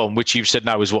Jacob deGrom, which you've said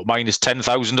now is what, minus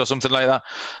 10,000 or something like that.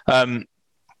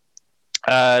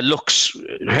 Looks,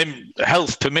 him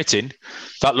health permitting,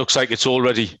 that looks like it's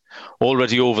already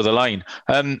over the line.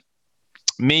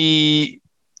 Me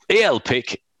AL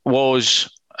pick was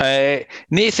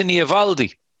Nathan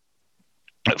Eovaldi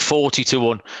at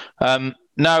 40-1.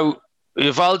 Now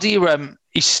Eovaldi,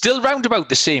 he's still round about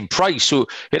the same price, so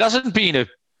it hasn't been a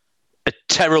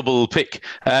terrible pick.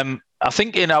 I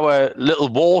think in our little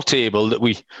war table that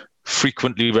we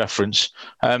frequently reference,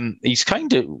 he's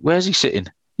kind of, where's he sitting?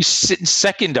 He's sitting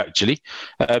second, actually,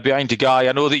 behind a guy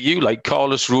I know that you like,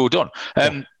 Carlos Rodon.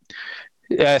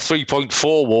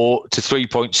 3.4 war to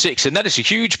 3.6, and then it's a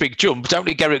huge big jump down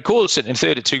to Garrett Cole sitting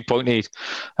third at 2.8,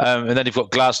 and then you've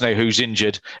got Glasnow who's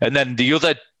injured, and then the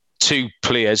other two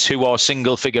players who are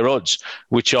single figure odds,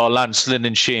 which are Lance Lynn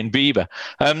and Shane Bieber.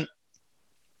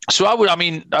 So I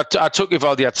took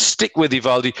Eovaldi. I'd stick with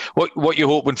Eovaldi. What you're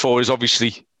hoping for is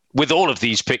obviously, with all of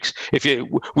these picks,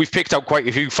 we've picked out quite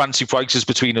a few fancy prices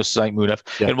between us tonight, Munaf,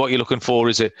 and what you're looking for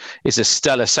is a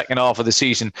stellar second half of the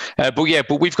season. But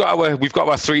we've got our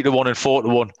 3-1 and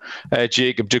 4-1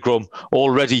 Jacob deGrom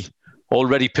already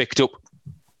picked up.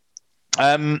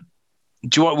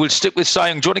 We'll stick with Cy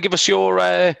Young. Do you want to give us your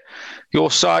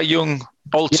Cy Young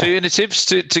alternatives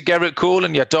to Garrett Cole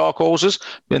and your dark horses,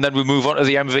 and then we'll move on to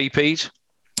the MVPs?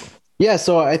 Yeah,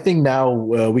 so I think now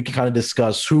we can kind of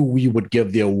discuss who we would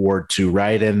give the award to,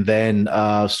 right? And then,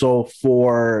 so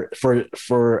for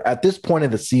at this point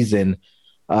of the season,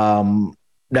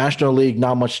 National League,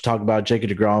 not much to talk about.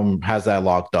 Jacob deGrom has that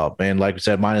locked up, and like we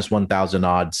said, minus 1,000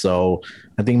 odds. So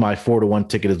I think my 4-1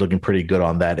 ticket is looking pretty good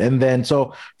on that. And then,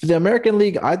 so for the American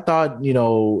League, I thought,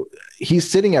 he's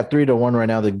sitting at 3-1 right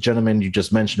now. The gentleman you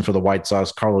just mentioned for the White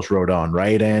Sox, Carlos Rodon,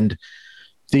 right? And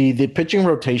the pitching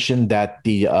rotation that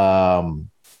the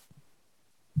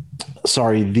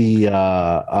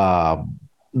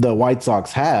White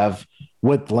Sox have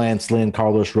with Lance Lynn,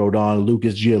 Carlos Rodon,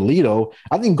 Lucas Giolito,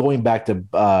 I think going back to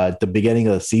the beginning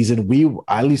of the season,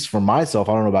 at least for myself,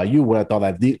 I don't know about you, what I thought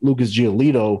that Lucas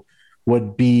Giolito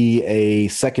would be a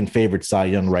second favorite Cy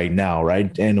Young right now,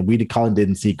 right? And we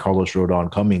didn't see Carlos Rodon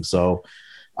coming, so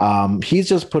he's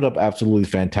just put up absolutely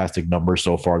fantastic numbers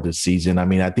so far this season. I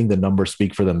mean, I think the numbers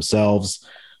speak for themselves.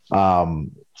 A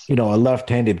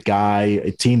left-handed guy,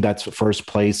 a team that's first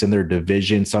place in their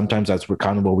division. Sometimes that's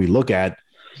kind of what we look at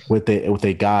with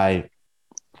a guy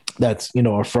that's,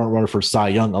 a front runner for Cy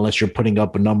Young, unless you're putting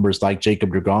up numbers like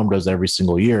Jacob deGrom does every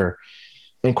single year.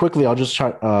 And quickly, I'll just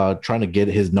trying to get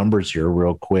his numbers here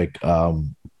real quick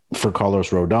for Carlos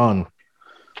Rodon.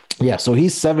 Yeah, so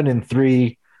he's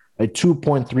 7-3. A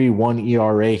 2.31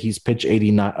 ERA. He's pitched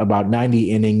about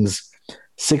 90 innings,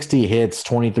 60 hits,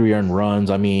 23 earned runs.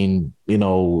 I mean,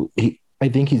 I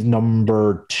think he's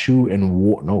number 2 in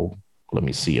WAR. No, let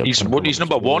me see. He's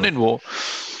number 1 in WAR.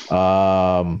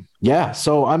 Yeah.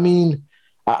 So I mean,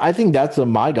 I think that's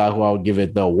my guy who I would give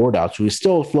it the award out to. He's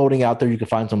still floating out there. You can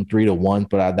find some 3-1,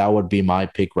 but that would be my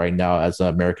pick right now as an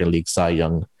American League Cy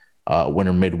Young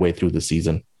winner midway through the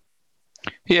season.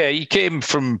 Yeah, he came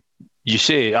from, you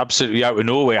say, absolutely out of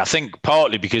nowhere. I think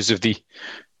partly because of the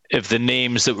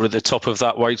names that were at the top of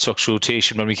that White Sox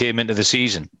rotation when we came into the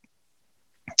season.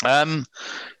 I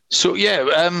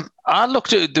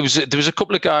looked at there was a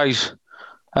couple of guys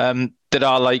that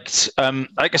I liked.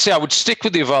 Like I say, I would stick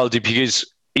with the Eovaldi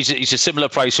because he's a similar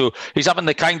price, so he's having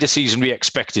the kind of season we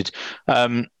expected.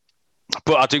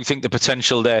 but I do think the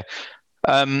potential there.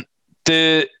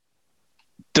 The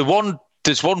one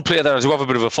There's one player that I do have a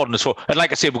bit of a fondness for, and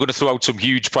like I said, we're going to throw out some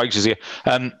huge prices here.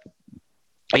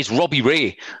 Is Robbie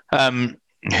Ray,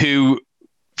 who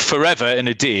forever in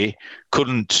a day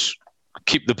couldn't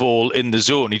keep the ball in the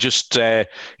zone. He just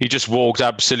walked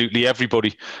absolutely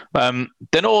everybody.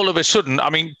 Then all of a sudden,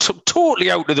 I mean, totally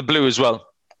out of the blue as well.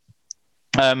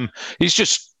 He's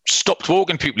just stopped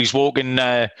walking people. He's walking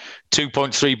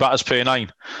 2.3 batters per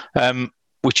 9.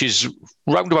 Which is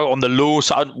roundabout on the low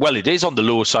side. Well, it is on the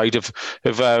low side of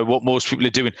what most people are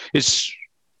doing. His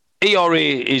ERA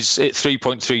is at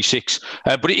 3.36,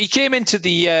 but he came into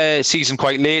the season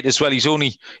quite late as well. He's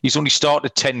only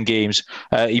started 10 games.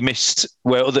 He missed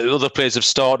where other players have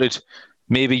started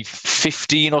maybe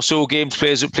 15 or so games.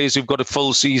 Players who've got a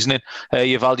full season in.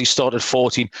 Eovaldi started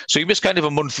 14, so he missed kind of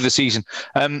a month of the season.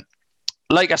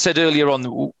 Like I said earlier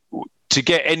on, to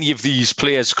get any of these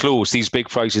players close, these big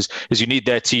prices, is you need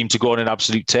their team to go on an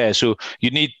absolute tear. So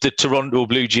you need the Toronto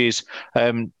Blue Jays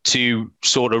to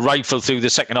sort of rifle through the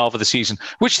second half of the season,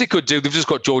 which they could do. They've just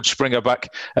got George Springer back.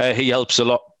 He helps a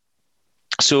lot.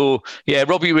 So, yeah,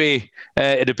 Robbie Ray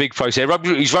at a big price here.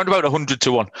 He's round about 100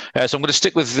 to 1. So I'm going to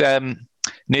stick with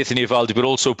Nathan Eovaldi, but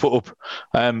also put up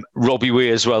Robbie Ray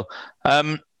as well.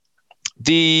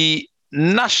 The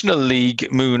National League,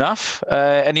 Munaf,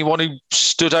 anyone who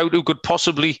stood out who could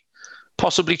possibly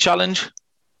challenge?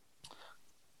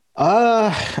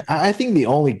 I think the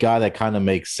only guy that kind of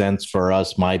makes sense for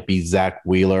us might be Zach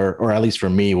Wheeler, or at least for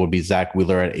me, would be Zach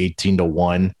Wheeler at 18 to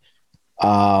 1.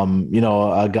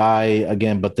 A guy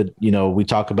again, but we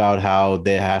talk about how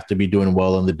they have to be doing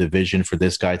well in the division for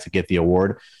this guy to get the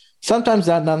award. Sometimes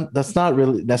that's not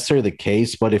really necessarily the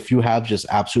case, but if you have just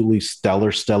absolutely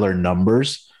stellar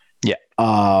numbers,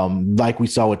 like we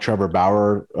saw with Trevor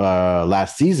Bauer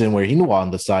last season, where he won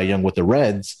the Cy Young with the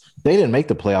Reds. They didn't make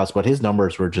the playoffs, but his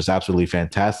numbers were just absolutely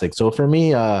fantastic. So for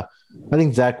me, I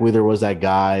think Zach Wheeler was that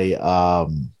guy.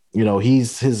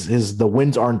 The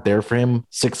wins aren't there for him,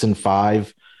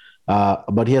 6-5,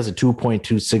 but he has a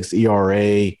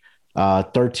 2.26 ERA,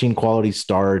 13 quality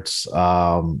starts.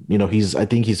 I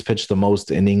think he's pitched the most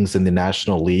innings in the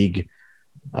National League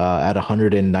at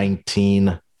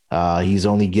 119. He's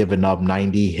only given up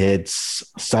 90 hits,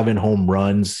 7 home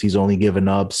runs. He's only given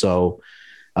up. So,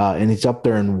 and he's up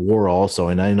there in WAR also.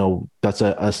 And I know that's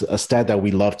a stat that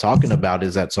we love talking about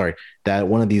that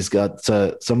one of these guys,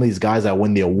 some of these guys that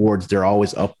win the awards, they're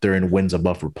always up there in wins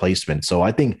above replacement. So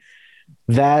I think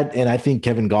that, and I think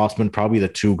Kevin Gausman, probably the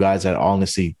two guys that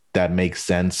honestly, that makes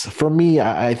sense. For me,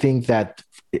 I think that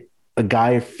a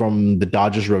guy from the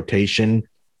Dodgers rotation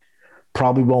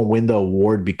probably won't win the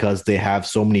award because they have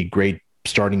so many great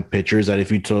starting pitchers that if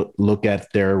you look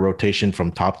at their rotation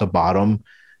from top to bottom,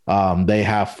 they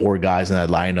have 4 guys in that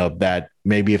lineup that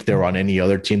maybe if they were on any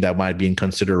other team that might be in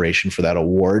consideration for that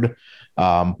award.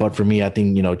 But for me, I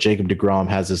think, Jacob deGrom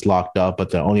has this locked up, but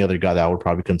the only other guy that I would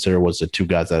probably consider was the 2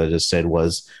 guys that I just said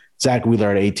was Zach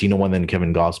Wheeler at 18 to 1, then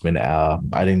Kevin Gausman.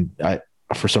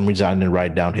 For some reason, I didn't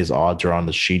write down his odds are on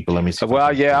the sheet, but let me see.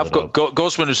 Well, yeah, I've got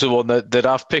Gausman is the one that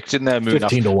I've picked in there.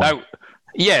 15 to 1. Now,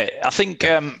 yeah, I think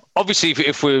obviously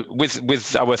if we're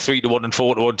with our 3 to 1 and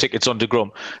 4 to 1 tickets on deGrom,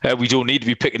 we don't need to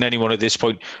be picking anyone at this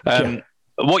point.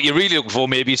 What you're really looking for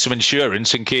maybe is some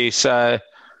insurance in case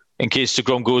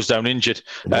deGrom goes down injured.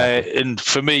 And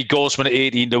for me, Gausman at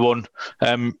 18 to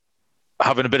 1.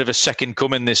 Having a bit of a second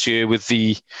coming this year with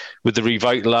the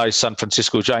revitalized San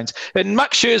Francisco Giants, and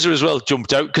Max Scherzer as well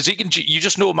jumped out because you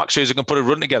just know Max Scherzer can put a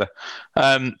run together.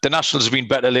 The Nationals have been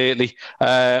better lately.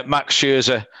 Max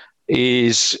Scherzer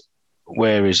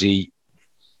where is he?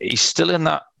 He's still in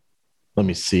that. Let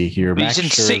me see here. He's in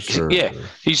 6th. Yeah,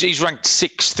 he's ranked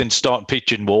 6th in start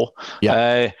pitching WAR.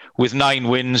 With 9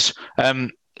 wins.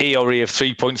 ERA of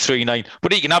 3.39,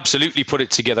 but he can absolutely put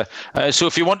it together. So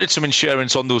if you wanted some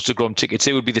insurance on those deGrom tickets,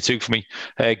 it would be the 2 for me.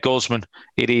 Gausman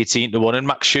at 18 to 1 and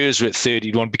Max Scherzer at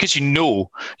 30 to 1 because you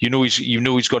know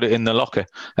he's got it in the locker.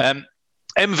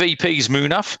 MVPs,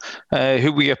 Munaf,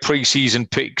 who were your preseason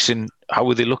picks and how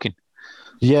were they looking?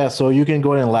 Yeah, so you can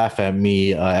go ahead and laugh at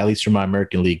me, at least for my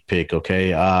American League pick,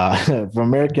 okay? For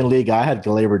American League, I had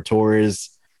Gleyber Torres.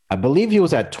 I believe he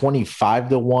was at 25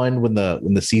 to 1 when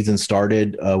the season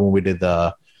started, when we did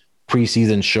the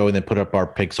preseason show and then put up our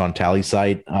picks on Tally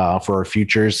site for our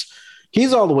futures.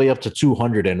 He's all the way up to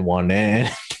 201.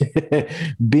 And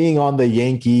being on the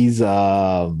Yankees, he's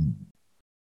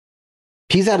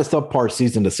had a subpar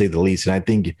season to say the least. And I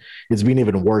think it's been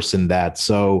even worse than that.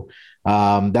 So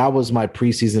that was my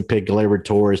preseason pick, Gleyber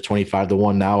Torres, 25 to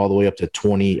 1, now all the way up to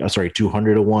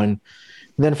 200 to 1.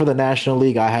 And then for the National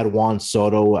League, I had Juan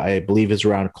Soto. I believe it's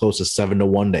around close to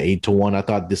 7-1 to 8-1. I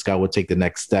thought this guy would take the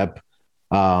next step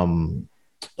for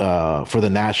the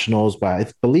Nationals, but I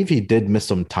believe he did miss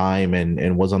some time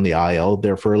and was on the IL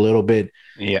there for a little bit.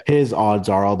 Yeah. His odds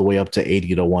are all the way up to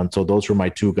 80-1. So those were my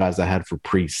two guys I had for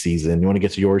preseason. You want to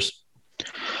get to yours?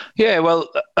 Yeah, well,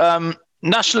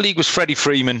 National League was Freddie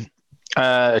Freeman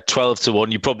at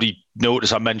 12-1. You probably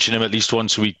notice I mention him at least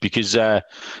once a week because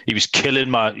he was killing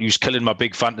my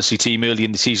big fantasy team early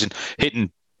in the season,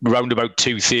 hitting round about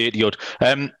 230 odd.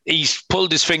 He's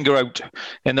pulled his finger out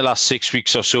in the last 6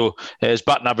 weeks or so. His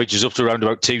batting average is up to around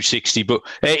about 260, but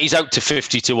he's out to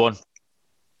 50-1.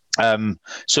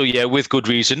 So yeah, with good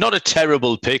reason. Not a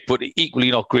terrible pick, but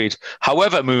equally not great.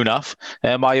 However, Munaf,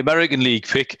 my American League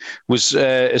pick was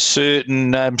a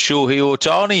certain Shohei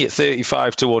Ohtani at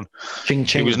 35-1. Ching,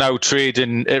 ching. He was now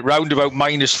trading at round about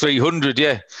minus 300.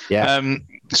 Yeah.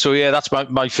 So yeah, that's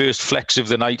my first flex of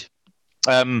the night.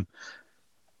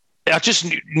 I just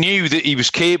knew that he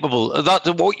was capable. That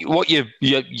what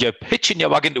you're pitching your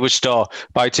wagon to a star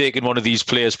by taking one of these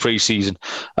players pre-season,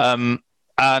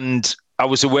 and I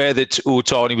was aware that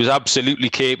Ohtani was absolutely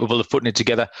capable of putting it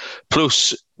together.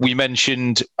 Plus, we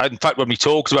mentioned, in fact, when we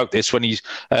talked about this, when he's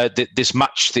this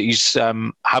match that he's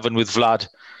having with Vlad,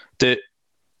 that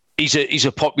he's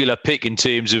a popular pick in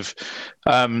terms of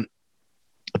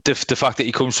the fact that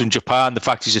he comes from Japan, the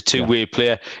fact he's a two-way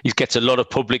player, he gets a lot of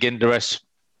public interest.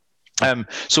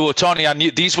 So Ohtani, I knew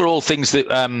these were all things that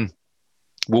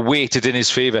were weighted in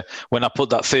his favour when I put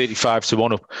that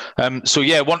 35-1 up. So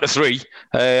yeah, 1-3.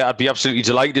 I'd be absolutely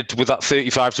delighted with that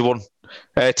 35-1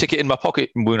 ticket in my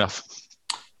pocket, Munaf.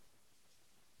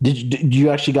 Did you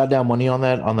actually got down money on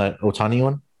that Ohtani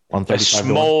one? On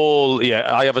 35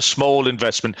 I have a small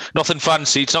investment. Nothing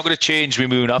fancy. It's not going to change me,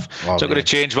 Munaf. It's not going to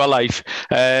change my life.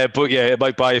 But yeah, it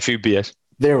might buy a few beers.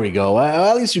 There we go.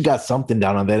 At least you got something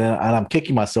down on that, and I'm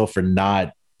kicking myself for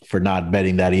not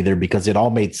betting that either, because it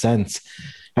all made sense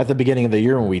at the beginning of the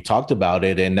year when we talked about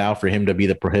it, and now for him to be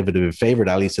the prohibitive favorite,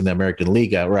 at least in the American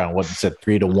League, around what you said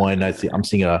 3-1. I'm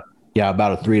seeing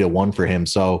about a 3-1 for him.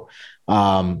 So,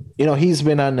 he's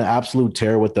been on an absolute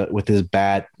tear with his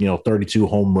bat. 32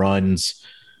 home runs,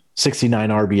 69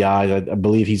 RBI. I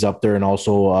believe he's up there, and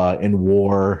also in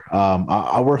WAR.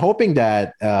 We're hoping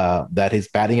that his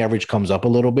batting average comes up a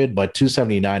little bit, but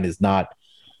 279 is not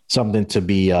something to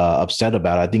be upset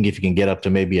about. I think if you can get up to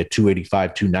maybe a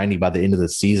 285, 290 by the end of the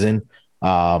season,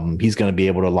 he's going to be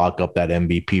able to lock up that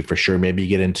MVP for sure. Maybe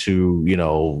get into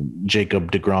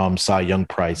Jacob deGrom, Cy Young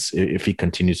price if he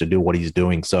continues to do what he's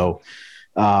doing. So.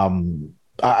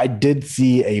 I did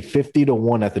see a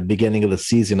 50-1 at the beginning of the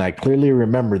season. I clearly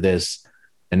remember this,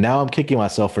 and now I'm kicking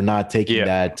myself for not taking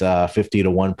that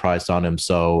 50-1 price on him.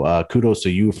 So kudos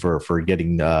to you for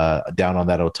getting down on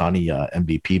that Ohtani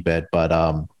MVP bet. But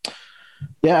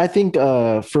I think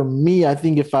for me, I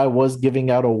think if I was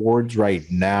giving out awards right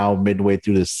now, midway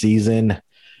through the season,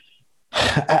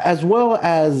 as well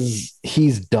as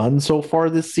he's done so far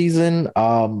this season,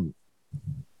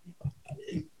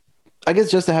 I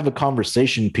guess just to have a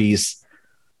conversation piece,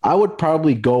 I would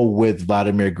probably go with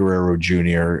Vladimir Guerrero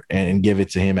Jr. and give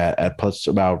it to him at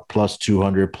plus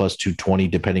 200, plus 220,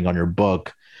 depending on your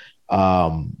book.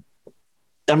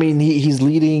 He's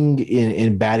leading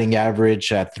in batting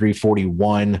average at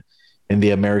 341 in the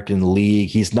American League.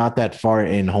 He's not that far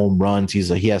in home runs.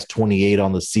 He has 28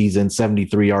 on the season,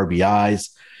 73 RBIs.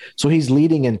 So he's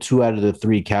leading in 2 out of the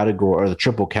 3 category, or the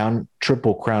triple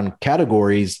crown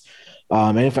categories.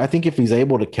 And I think if he's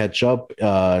able to catch up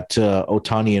to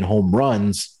Ohtani in home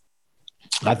runs,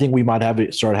 I think we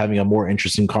might start having a more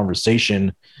interesting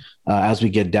conversation as we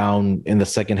get down in the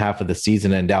second half of the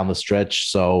season and down the stretch.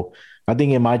 So I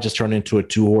think it might just turn into a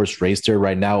 2-horse race there.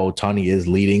 Right now, Ohtani is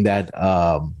leading that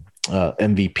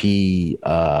MVP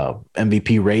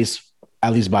race,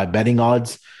 at least by betting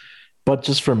odds. But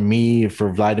just for me,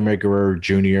 for Vladimir Guerrero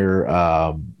Jr.,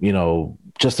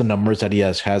 just the numbers that he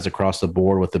has across the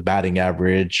board with the batting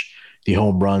average, the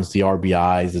home runs, the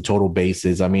RBIs, the total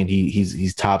bases. I mean,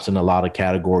 he's tops in a lot of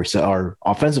categories, or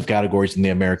offensive categories in the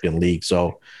American League.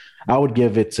 So I would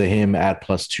give it to him at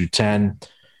plus 210.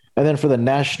 And then for the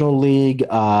National League,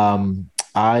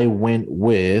 I went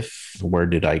with, where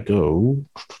did I go?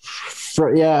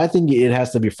 I think it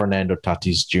has to be Fernando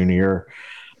Tatis Jr.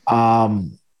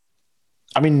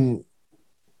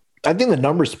 I think the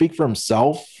numbers speak for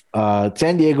himself.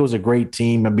 San Diego is a great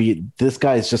team. This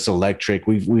guy is just electric.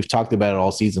 We've talked about it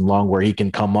all season long, where he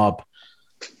can come up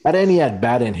at any at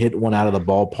bat and hit one out of the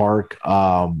ballpark.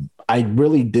 I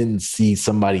really didn't see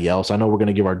somebody else. I know we're going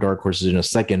to give our dark horses in a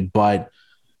second, but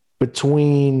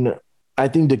between, I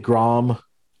think, DeGrom,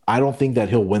 I don't think that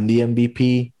he'll win the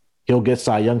MVP. He'll get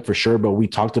Cy Young for sure, but we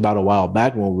talked about a while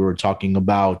back when we were talking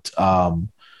about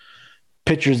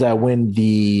pitchers that win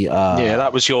the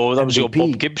that was your MVP.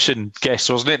 Bob Gibson guess,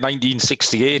 wasn't it?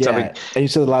 1968, I think. And you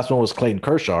said the last one was Clayton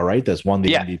Kershaw, right? That's won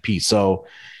the MVP. So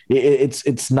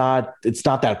it's not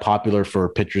that popular for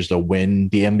pitchers to win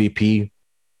the MVP.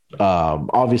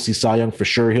 Obviously, Cy Young for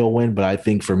sure he'll win, but I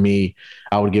think for me,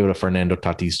 I would give it to Fernando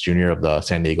Tatis Jr. of the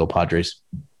San Diego Padres.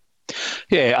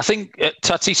 Yeah, I think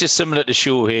Tatis is similar to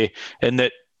Shohei in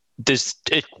that there's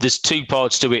two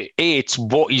parts to it. A, it's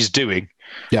what he's doing,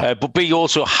 but B,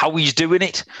 also how he's doing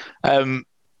it.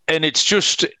 And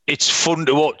it's fun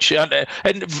to watch. And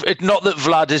not that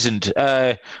Vlad isn't.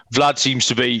 Vlad seems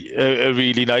to be a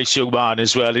really nice young man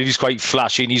as well. And he's quite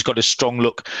flashy and he's got a strong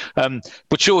look. But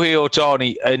Shohei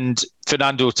Ohtani and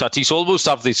Fernando Tatis almost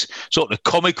have this sort of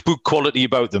comic book quality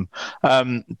about them.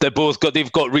 They've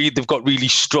got really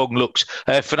strong looks.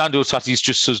 Fernando Tatis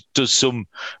just does some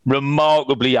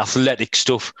remarkably athletic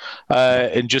stuff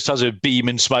and just has a beam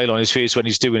and smile on his face when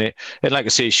he's doing it. And like I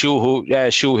say,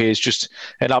 Shohei is just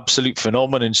an absolute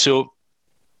phenomenon. So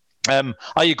I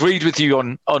agreed with you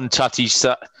on Tatis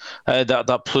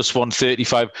that plus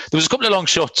 135. There was a couple of long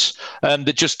shots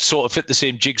that just sort of fit the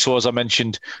same jigsaw as I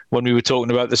mentioned when we were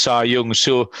talking about the Cy Young.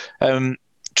 So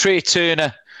Trey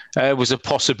Turner was a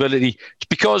possibility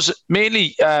because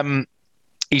mainly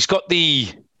he's got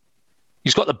the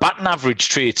batting average.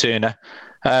 Trey Turner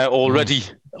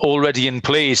already in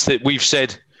place that we've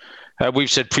said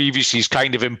previously is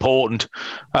kind of important,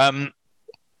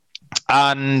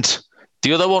 and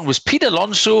the other one was Pete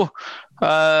Alonso.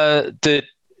 That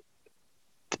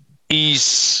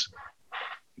he's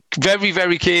very,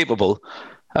 very capable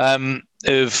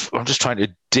of. I'm just trying to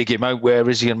dig him out. Where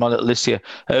is he in my little list here?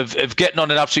 Of getting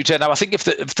on an absolute tear. Now, I think if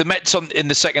the Mets in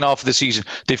the second half of the season,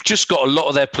 they've just got a lot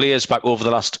of their players back over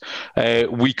the last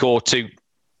week or two.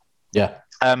 Yeah.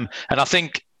 And I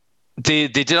think they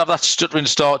did have that stuttering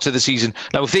start to the season.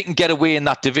 Now, if they can get away in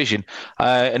that division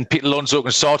and Pete Alonso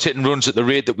can start hitting runs at the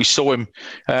rate that we saw him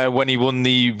when he won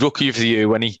the Rookie of the Year,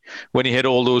 when he hit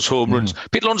all those home runs,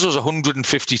 Pete Alonso's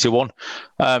 150 to 1.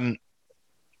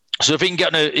 So if he can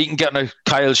get on a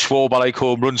Kyle Schwarber-like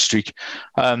home run streak,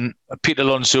 Pete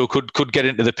Alonso could get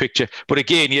into the picture. But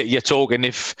again, you're talking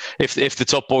if the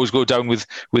top boys go down with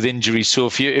injuries. So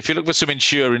if you look for some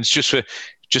insurance just a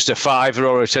 $5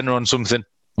 or a $10 on something.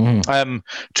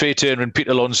 Trey Turner and Pete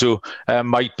Alonso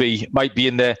might be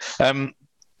in there.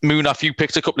 Munaf, you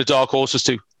picked a couple of dark horses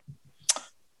too.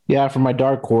 Yeah, for my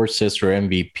dark horses for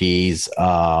MVPs,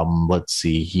 let's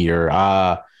see here.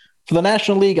 For the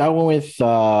National League, I went with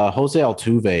Jose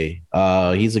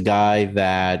Altuve. He's a guy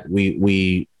that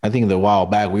we I think a while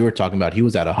back we were talking about. He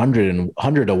was at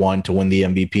 100 to 1 to win the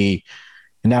MVP.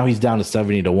 And now he's down to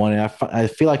 70 to 1. And I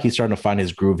feel like he's starting to find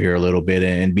his groove here a little bit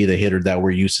and be the hitter that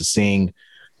we're used to seeing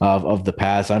of the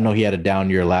past. I know he had a down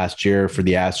year last year for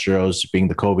the Astros, being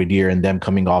the COVID year, and them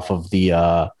coming off of the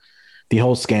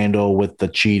whole scandal with the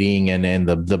cheating and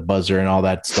the buzzer and all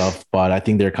that stuff. But I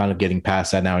think they're kind of getting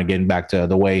past that now and getting back to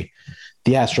the way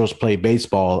the Astros play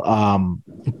baseball.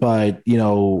 But,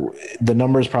 the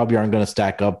numbers probably aren't going to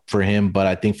stack up for him. But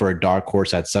I think for a dark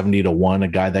horse at 70 to 1, a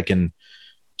guy that can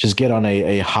just get on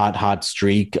a hot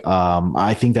streak.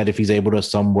 I think that if he's able to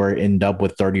somewhere end up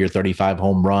with 30 or 35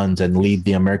 home runs and lead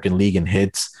the American League in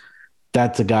hits,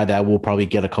 that's a guy that will probably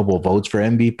get a couple of votes for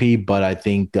MVP. But I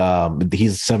think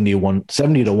he's 70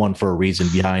 to 1 for a reason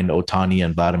behind Ohtani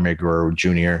and Vladimir Guerrero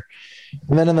Jr.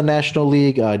 And then in the National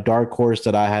League, dark horse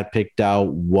that I had picked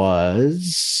out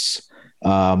was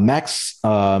Max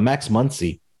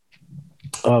Muncy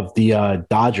of the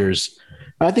Dodgers.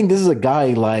 I think this is a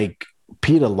guy like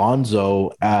Pete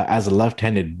Alonso as a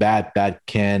left-handed bat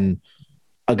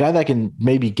a guy that can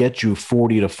maybe get you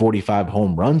 40 to 45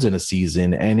 home runs in a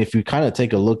season. And if you kind of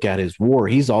take a look at his WAR,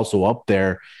 he's also up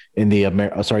there in the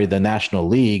National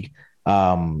League.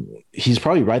 He's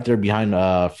probably right there behind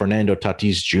Fernando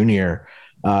Tatis Jr.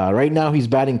 Right now he's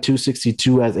batting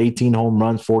 .262, has 18 home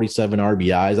runs, 47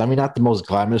 RBIs. I mean, not the most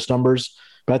glamorous numbers,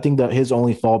 but I think that his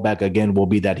only fallback again will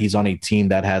be that he's on a team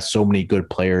that has so many good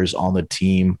players on the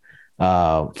team.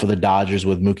 For the Dodgers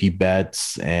with Mookie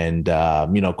Betts and,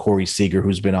 Corey Seager,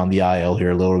 who's been on the IL here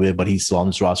a little bit, but he's still on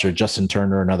this roster. Justin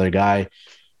Turner, another guy.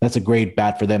 That's a great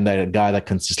bat for them, that a guy that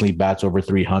consistently bats over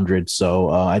 300.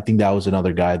 So I think that was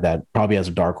another guy that probably has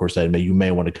a dark horse that you may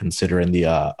want to consider in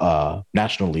the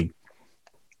National League.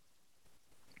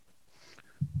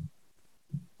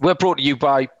 We're brought to you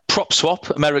by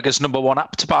PropSwap, America's #1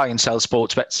 app to buy and sell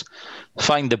sports bets.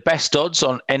 Find the best odds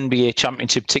on NBA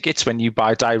championship tickets when you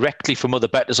buy directly from other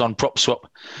bettors on PropSwap.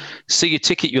 See a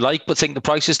ticket you like but think the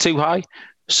price is too high?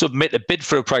 Submit a bid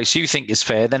for a price you think is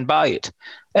fair, then buy it.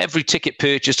 Every ticket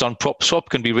purchased on PropSwap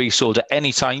can be resold at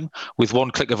any time with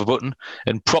one click of a button,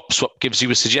 and PropSwap gives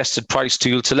you a suggested price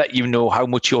tool to let you know how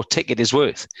much your ticket is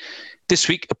worth. This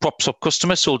week, a PropSwap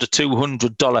customer sold a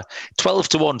 $200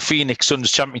 12-1 Phoenix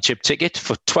Suns championship ticket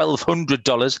for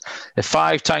 $1,200, a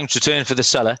 5 times return for the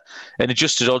seller, and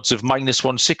adjusted odds of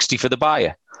 -160 for the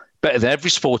buyer. Better than every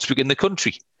sportsbook in the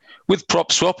country. With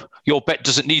PropSwap, your bet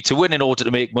doesn't need to win in order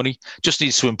to make money, just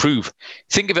needs to improve.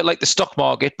 Think of it like the stock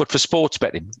market, but for sports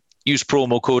betting. Use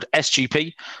promo code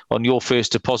SGP on your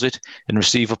first deposit and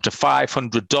receive up to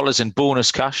 $500 in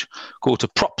bonus cash. Go to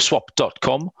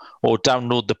PropSwap.com or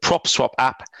download the PropSwap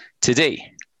app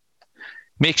today.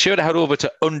 Make sure to head over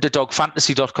to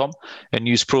UnderdogFantasy.com and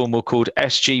use promo code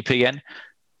SGPN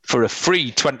for a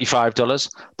free $25.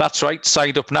 That's right,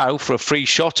 sign up now for a free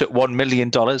shot at $1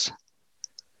 million.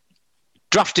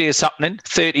 Draft day is happening,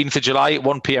 13th of July at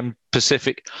 1 p.m.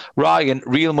 Pacific. Ryan,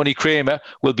 Real Money Kramer,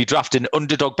 will be drafting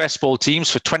underdog best ball teams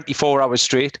for 24 hours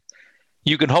straight.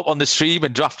 You can hop on the stream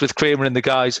and draft with Kramer and the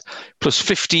guys, plus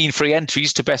 15 free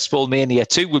entries to Best Ball Mania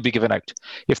 2 will be given out.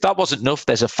 If that wasn't enough,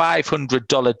 there's a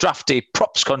 $500 draft day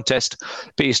props contest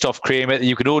based off Kramer that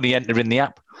you can only enter in the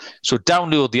app. So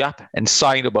download the app and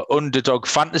sign up at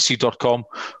UnderdogFantasy.com,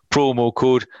 promo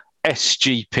code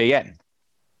SGPN.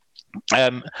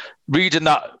 Reading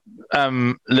that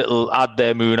little ad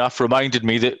there, Munaf, reminded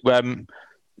me that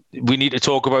we need to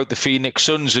talk about the Phoenix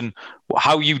Suns and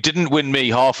how you didn't win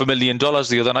me $500,000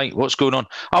 the other night. What's going on?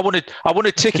 I won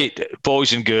a ticket,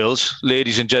 boys and girls,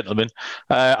 ladies and gentlemen.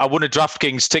 I won a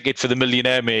DraftKings ticket for the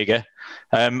Millionaire Maker.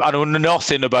 I know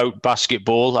nothing about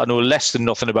basketball. I know less than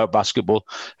nothing about basketball.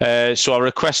 So I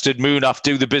requested Munaf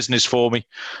do the business for me.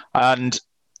 And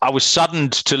I was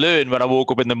saddened to learn when I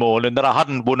woke up in the morning that I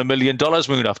hadn't won $1 million,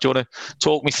 Munaf. Do you want to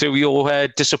talk me through your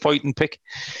disappointing pick?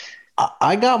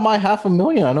 I got my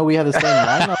 $500,000. I know we had the same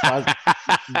lineup.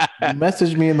 You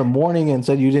messaged me in the morning and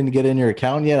said you didn't get in your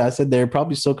account yet. I said they're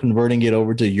probably still converting it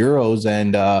over to euros,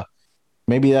 and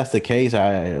maybe that's the case.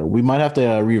 We might have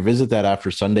to revisit that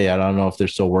after Sunday. I don't know if they're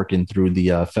still working through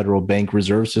the Federal Bank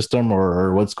Reserve System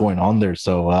or what's going on there.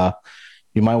 So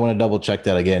you might want to double check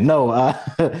that again. No,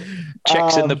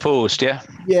 checks in the post. Yeah.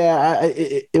 Yeah.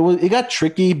 It got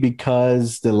tricky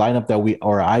because the lineup that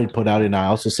I put out and I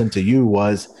also sent to you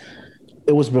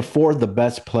it was before the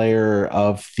best player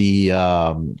of the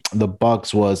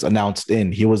Bucks was announced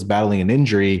in. He was battling an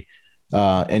injury,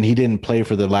 and he didn't play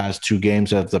for the last 2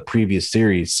 games of the previous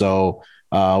series. So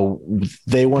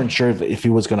they weren't sure if he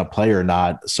was going to play or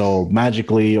not. So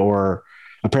magically, or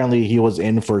apparently he was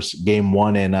in for game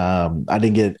 1, and I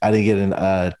didn't get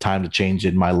time to change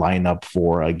in my lineup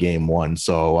for game 1.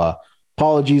 So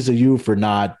apologies to you for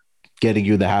not getting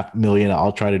you the $500,000.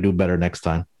 I'll try to do better next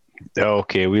time.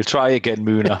 Okay, we'll try again,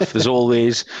 Munaf. There's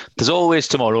always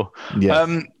tomorrow.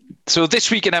 Yeah. So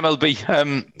this week in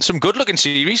MLB, some good-looking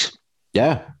series.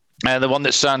 Yeah. The one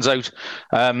that stands out,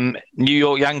 New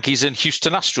York Yankees and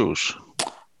Houston Astros.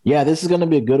 Yeah, this is going to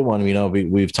be a good one. You know,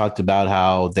 we've talked about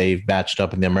how they've matched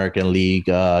up in the American League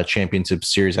Championship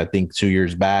Series, I think 2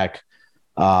 years back,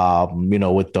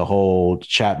 with the whole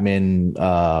Chapman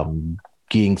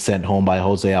getting sent home by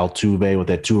Jose Altuve with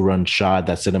that 2-run shot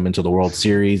that sent him into the World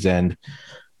Series. And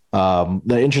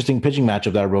the interesting pitching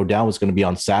matchup that I wrote down was going to be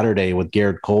on Saturday with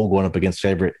Garrett Cole going up against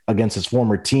his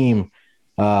former team.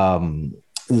 Going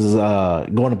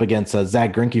up against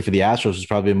Zach Greinke for the Astros, who's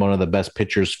probably one of the best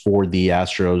pitchers for the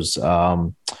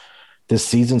Astros this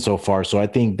season so far. So I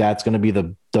think that's going to be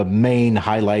the main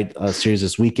highlight series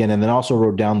this weekend. And then also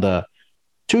wrote down the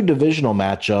 2 divisional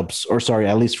matchups,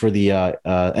 at least for the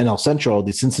NL Central,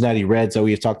 the Cincinnati Reds that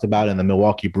we have talked about and the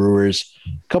Milwaukee Brewers.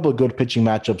 A couple of good pitching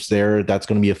matchups there. That's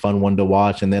going to be a fun one to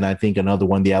watch. And then I think another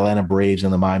one, the Atlanta Braves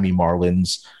and the Miami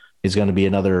Marlins, is going to be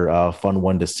another fun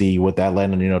one to see with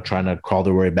Atlanta, trying to crawl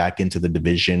their way back into the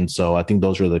division. So I think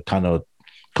those are the kind of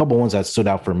couple ones that stood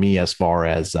out for me as far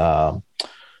as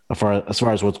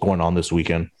what's going on this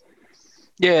weekend.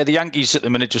 Yeah, the Yankees at the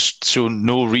minute just show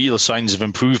no real signs of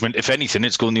improvement. If anything,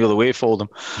 it's going the other way for them.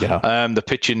 Yeah. The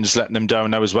pitching's letting them down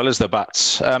now as well as their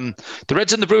bats. The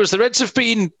Reds and the Brewers. The Reds have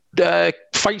been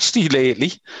feisty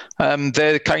lately.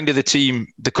 They're kind of the team.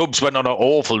 The Cubs went on an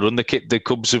awful run. The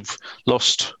Cubs have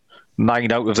lost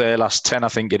 9 out of their last 10, I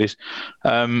think it is.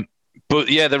 But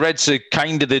yeah, the Reds are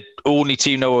kind of the only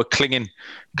team now are clinging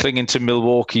to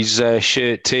Milwaukee's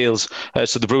shirt tails.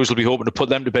 So the Brewers will be hoping to put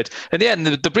them to bed. And yeah, and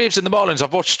the Braves and the Marlins,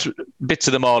 I've watched bits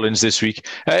of the Marlins this week,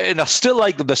 and I still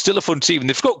like them. They're still a fun team.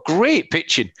 They've got great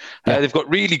pitching. They've got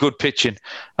really good pitching.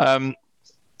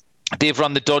 They've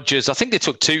run the Dodgers. I think they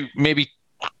took maybe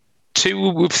two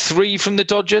with three from the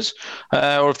Dodgers,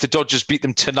 or if the Dodgers beat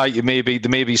them tonight, they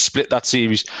maybe split that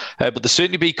series. But they'll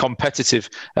certainly be competitive.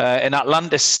 And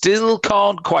Atlanta still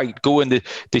can't quite go, and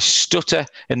they stutter,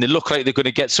 and they look like they're going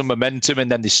to get some momentum, and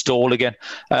then they stall again.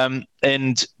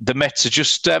 And the Mets are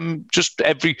just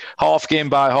every half game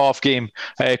by half game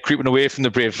creeping away from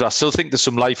the Braves. But I still think there's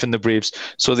some life in the Braves.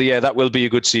 So that will be a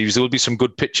good series. There will be some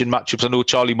good pitching matchups. I know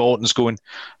Charlie Morton's going,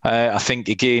 I think,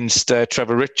 against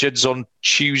Trevor Richards on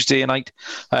Tuesday night.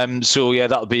 So yeah,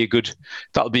 that'll be a good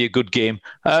game.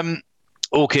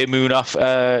 Okay,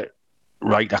 Munaf.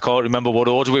 Right, I can't remember what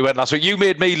order we went last week. You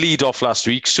made me lead off last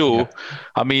week, so yeah.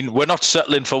 I mean, we're not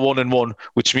settling for 1-1,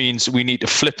 which means we need to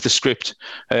flip the script,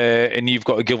 and you've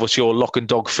got to give us your lock and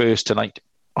dog first tonight.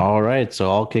 All right, so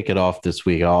I'll kick it off this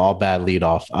week. I'll bad lead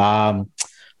off.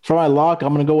 For my lock,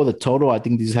 I'm going to go with a total. I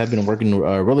think these have been working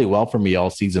really well for me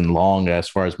all season long as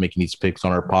far as making these picks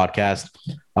on our podcast.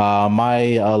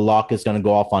 My lock is going to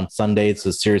go off on Sunday. It's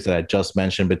a series that I just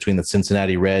mentioned between the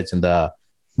Cincinnati Reds and the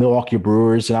Milwaukee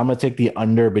Brewers, and I'm going to take the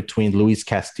under between Luis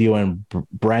Castillo and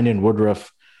Brandon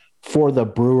Woodruff for the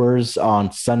Brewers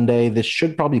on Sunday. This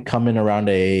should probably come in around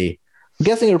I'm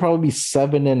guessing it'll probably be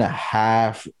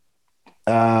 7.5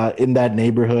 in that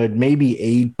neighborhood, maybe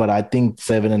 8, but I think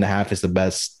 7.5 is the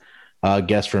best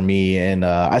guess for me. And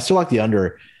I still like the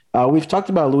under. We've talked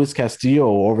about Luis Castillo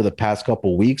over the past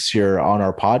couple weeks here on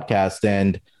our podcast,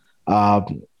 and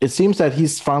it seems that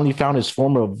he's finally found his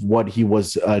form of what he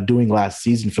was doing last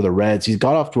season for the Reds. He's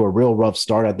got off to a real rough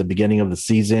start at the beginning of the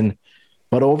season,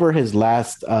 but over his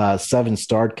last 7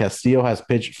 starts, Castillo has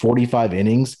pitched 45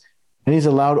 innings, and he's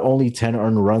allowed only 10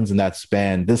 earned runs in that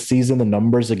span. This season, the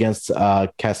numbers against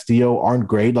Castillo aren't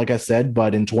great, like I said,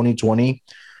 but in 2020,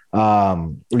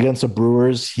 against the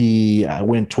Brewers, he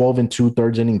went 12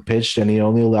 2/3 inning pitched, and he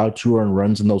only allowed 2 earned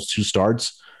runs in those 2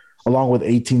 starts, along with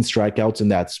 18 strikeouts in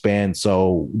that span.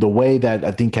 So the way that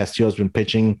I think Castillo's been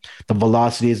pitching, the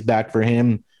velocity is back for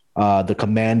him. The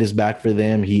command is back for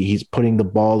them. He's putting the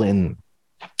ball in.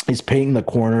 He's painting the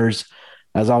corners,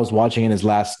 as I was watching in his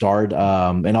last start.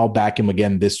 And I'll back him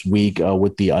again this week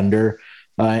with the under.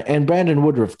 And Brandon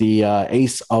Woodruff, the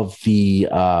ace of the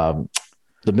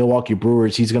Milwaukee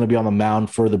Brewers, he's going to be on the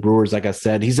mound for the Brewers. Like I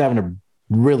said, he's having a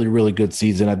really, really good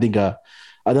season. I think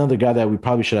another guy that we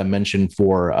probably should have mentioned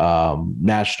for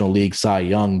National League Cy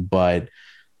Young, but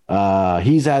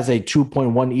he has a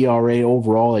 2.1 ERA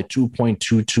overall, a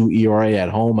 2.22 ERA at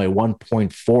home, a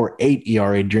 1.48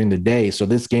 ERA during the day. So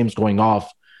this game's going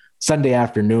off Sunday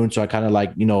afternoon. So I kind of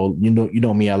like, you know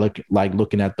me, I like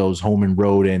looking at those home and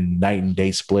road and night and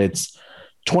day splits.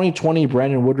 2020,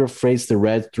 Brandon Woodruff faced the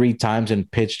Reds 3 times and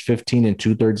pitched 15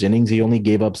 2/3 innings. He only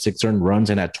gave up 6 earned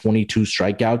runs and had 22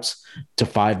 strikeouts to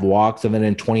 5 walks. And then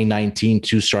in 2019,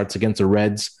 2 starts against the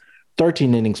Reds,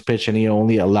 13 innings pitched, and he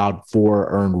only allowed 4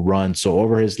 earned runs. So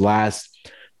over his last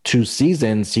 2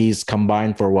 seasons, he's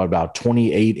combined for about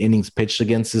 28 innings pitched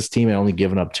against this team and only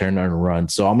given up 10 earned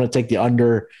runs. So I'm going to take the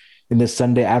under in this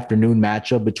Sunday afternoon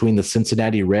matchup between the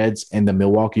Cincinnati Reds and the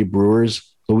Milwaukee Brewers.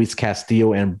 Luis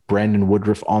Castillo and Brandon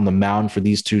Woodruff on the mound for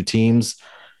these 2 teams.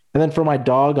 And then for my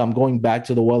dog, I'm going back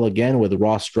to the well again with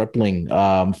Ross Stripling.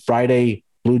 Friday,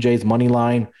 Blue Jays money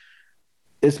line.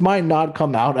 This might not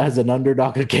come out as an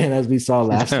underdog again, as we saw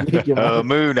last week.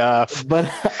 Moon off. But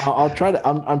I'll try to.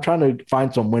 I'm trying to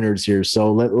find some winners here,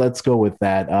 so let's go with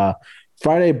that.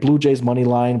 Friday, Blue Jays money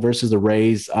line versus the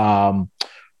Rays.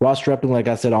 Ross Stripling, like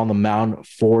I said, on the mound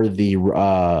for the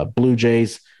Blue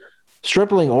Jays.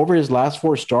 Stripling, over his last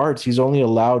 4 starts, he's only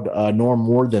allowed no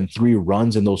more than 3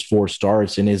 runs in those 4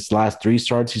 starts. In his last 3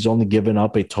 starts, he's only given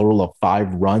up a total of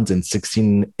 5 runs and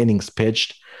 16 innings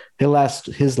pitched.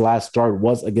 His last start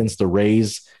was against the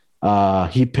Rays.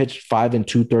 He pitched 5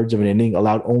 2/3 of an inning,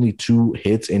 allowed only 2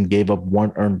 hits, and gave up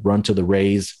 1 earned run to the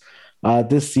Rays.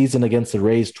 This season against the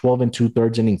Rays, 12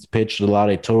 2/3 innings pitched, allowed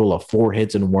a total of 4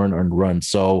 hits and 1 earned run.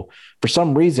 So for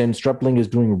some reason, Stripling is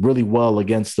doing really well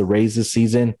against the Rays this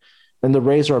season. And the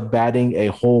Rays are batting a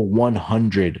whole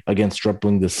 100 against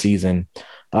Stripling this season.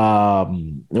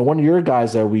 And one of your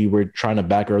guys that we were trying to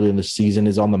back earlier in the season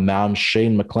is on the mound,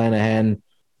 Shane McClanahan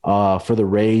for the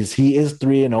Rays. He is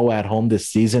 3-0 at home this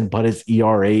season, but his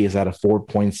ERA is at a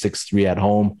 4.63 at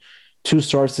home. 2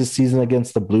 starts this season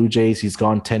against the Blue Jays. He's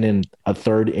gone 10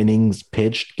 1/3 innings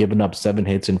pitched, given up 7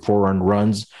 hits and 4 earned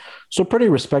runs. So pretty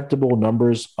respectable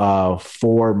numbers for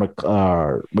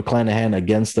McClanahan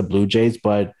against the Blue Jays,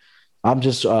 but I'm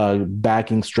just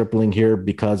backing Stripling here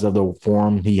because of the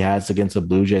form he has against the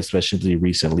Blue Jays, especially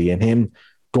recently, and him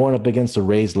going up against the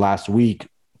Rays last week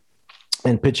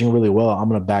and pitching really well. I'm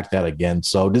going to back that again.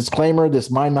 So disclaimer,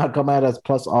 this might not come out as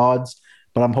plus odds,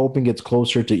 but I'm hoping it's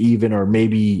closer to even or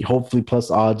maybe hopefully plus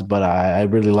odds, but I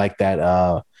really like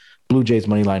that Blue Jays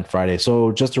money line Friday.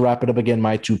 So just to wrap it up again,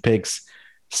 my two picks.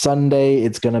 Sunday,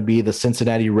 it's going to be the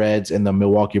Cincinnati Reds and the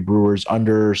Milwaukee Brewers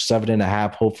under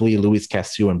 7.5. Hopefully, Luis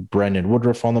Castillo and Brandon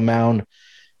Woodruff on the mound.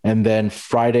 And then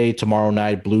Friday, tomorrow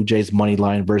night, Blue Jays money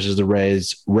line versus the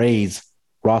Rays.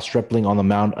 Ross Stripling on the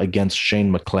mound against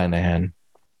Shane McClanahan.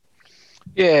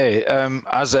 Yeah,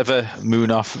 as ever,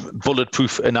 Munaf,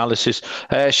 bulletproof analysis.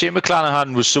 Shane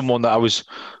McClanahan was someone that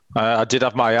I did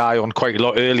have my eye on quite a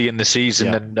lot early in the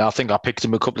season, and I think I picked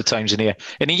him a couple of times in here.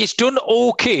 And he's done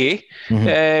okay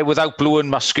without blowing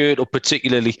my skirt up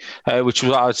particularly, which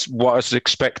was what I was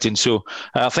expecting. So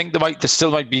I think there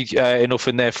still might be enough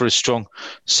in there for a strong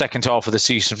second half of the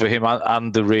season for him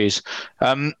and the Rays.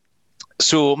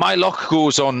 So my lock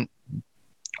goes on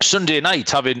Sunday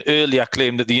night, having earlier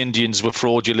claimed that the Indians were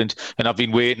fraudulent and I've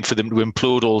been waiting for them to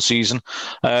implode all season.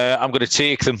 I'm going to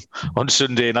take them on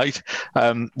Sunday night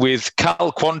with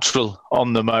Cal Quantrill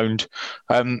on the mound.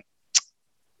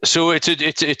 So it's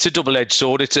a double-edged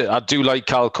sword. I do like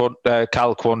Cal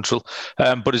Quantrill,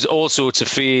 but it's a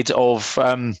fade of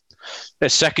a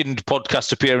second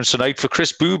podcast appearance tonight for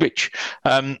Kris Bubic.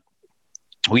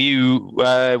 We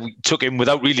took him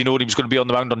without really knowing he was going to be on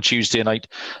the mound on Tuesday night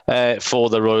for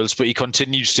the Royals, but he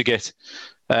continues to get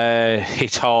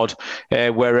hit hard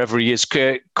wherever he is.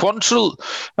 Quantrill,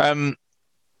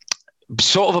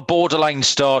 sort of a borderline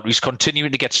start. He's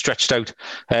continuing to get stretched out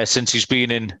since he's been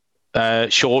in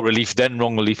short relief, then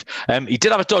long relief. He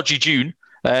did have a dodgy June,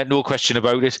 no question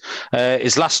about it.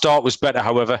 His last start was better,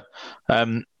 however,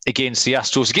 against the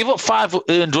Astros. He gave up 5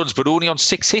 earned runs, but only on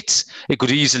 6 hits. It could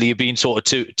easily have been sort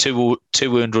of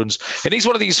two earned runs. And he's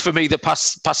one of these, for me, that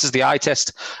passes the eye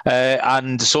test.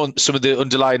 And some of the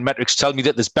underlying metrics tell me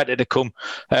that there's better to come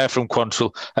from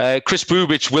Quantrill. Kris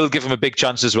Bubic will give him a big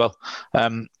chance as well.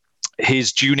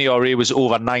 His junior ERA was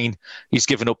over 9. He's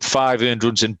given up 5 earned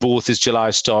runs in both his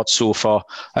July starts so far.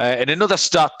 And another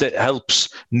stat that helps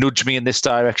nudge me in this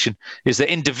direction is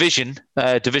that in divisional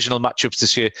matchups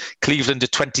this year, Cleveland are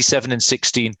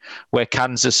 27-16, where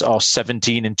Kansas are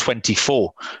 17-24.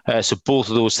 So both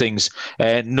of those things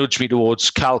nudge me towards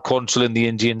Cal Quantrill and the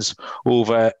Indians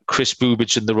over Kris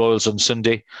Bubic and the Royals on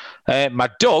Sunday.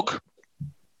 My dog,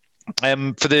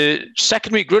 for the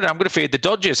second week running, I'm going to fade the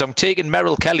Dodgers. I'm taking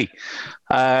Merrill Kelly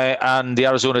and the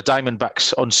Arizona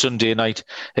Diamondbacks on Sunday night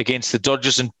against the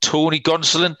Dodgers and Tony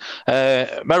Gonsolin.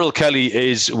 Merrill Kelly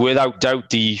is without doubt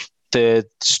the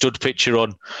stud pitcher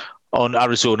on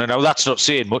Arizona. Now that's not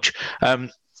saying much,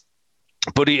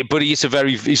 but he's a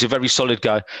very solid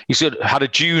guy. He's had a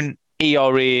June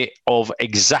ERA of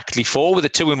exactly 4 with a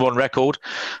 2-1 record,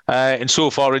 and so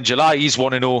far in July he's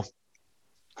 1-0.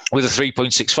 With a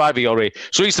 3.65 ERA.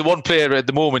 So he's the one player at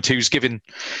the moment who's given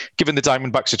the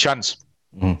Diamondbacks a chance.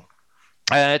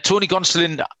 Tony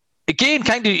Gonsolin, again,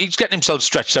 he's getting himself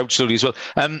stretched out slowly as well.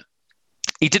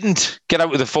 He didn't get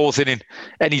out of the 4th inning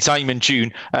any time in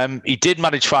June. He did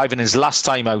manage 5 innings last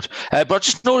time out. But I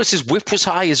just noticed his whip was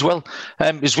high as well.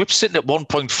 His whip's sitting at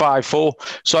 1.54.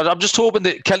 So I'm just hoping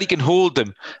that Kelly can hold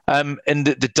them and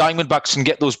the Diamondbacks can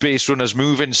get those base runners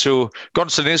moving. So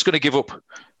Gonsolin is going to give up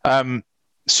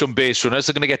some base runners.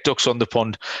 They're going to get ducks on the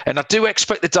pond. And I do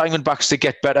expect the Diamondbacks to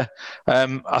get better.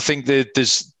 I think that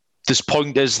there's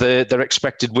pointers, their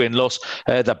expected win-loss,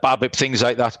 the BABIP, things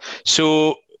like that.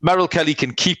 So Merrill Kelly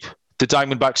can keep the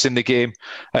Diamondbacks in the game.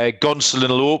 Gonsolin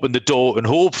will open the door, and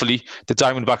hopefully the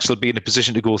Diamondbacks will be in a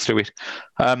position to go through it.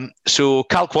 So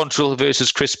Cal Quantrill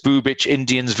versus Kris Bubic,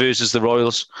 Indians versus the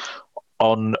Royals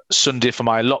on Sunday for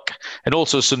my lock. And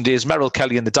also Sunday is Merrill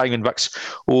Kelly and the Diamondbacks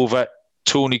over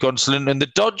Tony Gonsolin and the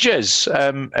Dodgers.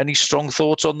 Any strong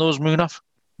thoughts on those, Munaf?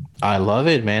 I love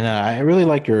it, man. I really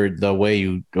like the way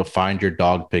you find your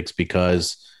dog picks,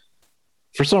 because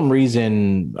for some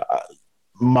reason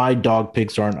my dog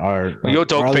picks aren't. Your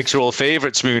dog picks are all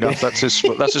favourites, Munaf.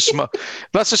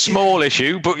 That's a small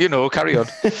issue, but carry on.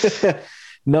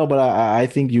 No, but I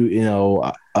think we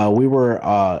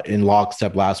were in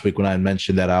lockstep last week when I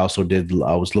mentioned that I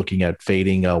was looking at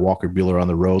fading Walker Buehler on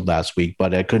the road last week,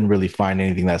 but I couldn't really find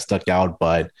anything that stuck out.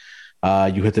 But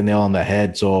you hit the nail on the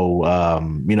head. So,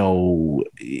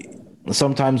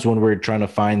 sometimes when we're trying to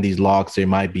find these locks, they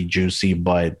might be juicy,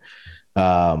 but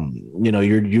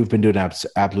You've been doing an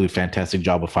absolutely fantastic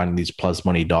job of finding these plus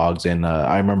money dogs. And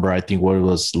I remember, I think what it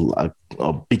was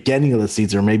beginning of the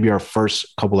season, or maybe our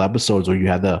first couple episodes where you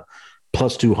had the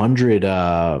plus 200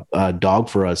 dog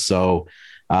for us. So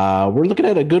we're looking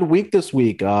at a good week this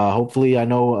week. Hopefully, I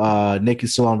know Nick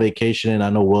is still on vacation, and I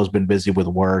know Will's been busy with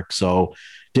work. So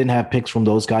didn't have picks from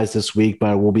those guys this week,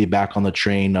 but we'll be back on the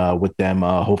train with them.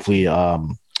 Hopefully,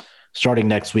 starting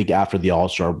next week after the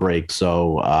All-Star break.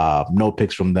 So no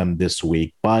picks from them this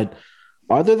week. But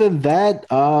other than that,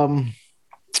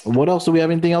 what else? Do we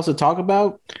have anything else to talk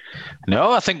about?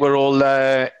 No, I think we're all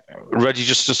ready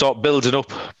just to start building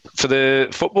up for the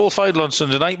football final on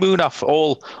Sunday night. Munaf,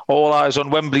 all eyes on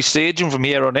Wembley Stadium from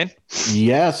here on in.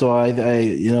 Yeah, so I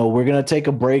we're gonna take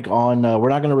a break on. We're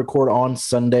not gonna record on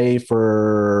Sunday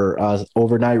for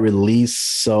overnight release.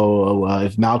 So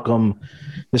if Malcolm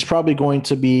is probably going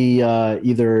to be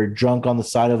either drunk on the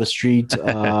side of a street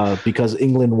because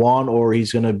England won, or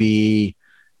he's gonna be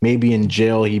maybe in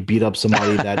jail. He beat up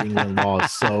somebody that England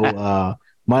lost. So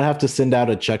might have to send out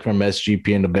a check from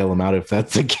SGPN to bail him out if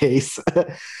that's the case.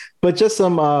 But just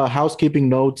some housekeeping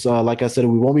notes. Like I said,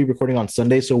 we won't be recording on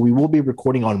Sunday, so we will be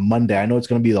recording on Monday. I know it's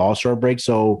going to be the All-Star break,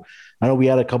 so I know we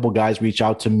had a couple guys reach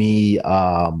out to me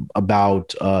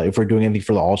about if we're doing anything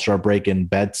for the All-Star break and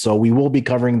bets. So we will be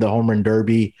covering the Home Run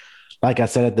Derby. Like I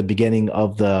said at the beginning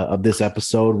of this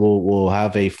episode, we'll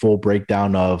have a full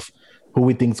breakdown of who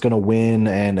we think is going to win,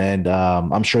 and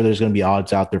I'm sure there's going to be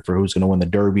odds out there for who's going to win the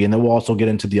Derby. And then we'll also get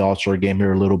into the All-Star game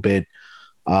here a little bit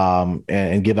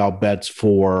and give out bets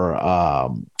for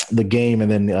the game,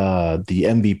 and then the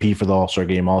MVP for the All-Star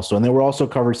game also. And then we'll also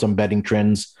cover some betting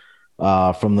trends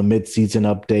from the mid-season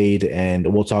update,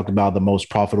 and we'll talk about the most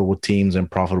profitable teams and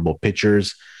profitable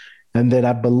pitchers. And then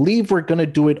I believe we're going to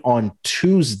do it on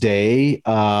Tuesday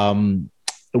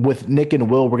with Nick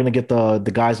and Will. We're going to get the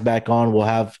guys back on. We'll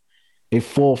have a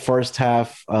full first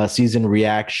half season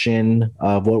reaction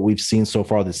of what we've seen so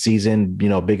far this season,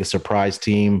 biggest surprise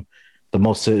team, the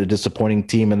most disappointing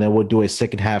team. And then we'll do a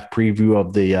second half preview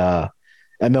of the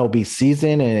MLB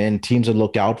season and teams to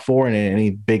look out for, and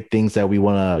any big things that we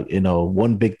want to,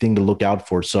 one big thing to look out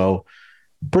for. So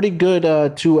pretty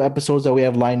good 2 episodes that we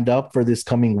have lined up for this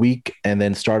coming week and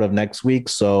then start of next week.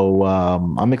 So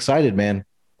I'm excited, man.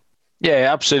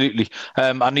 Yeah, absolutely.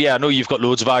 And yeah, I know you've got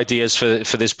loads of ideas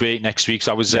for this break next week.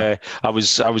 So I was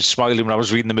smiling when I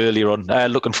was reading them earlier on.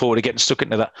 Looking forward to getting stuck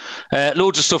into that.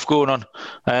 Loads of stuff going on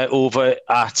over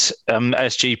at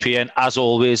SGPN. As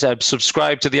always,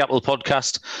 subscribe to the Apple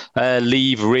Podcast.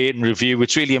 Leave, rate, and review.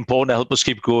 It's really important to help us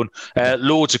keep going.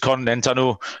 Loads of content. I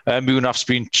know Munaf's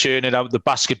been churning out the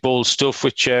basketball stuff,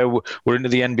 which we're into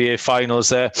the NBA Finals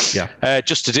there. Yeah.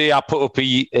 Just today, I put up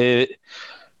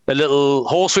a little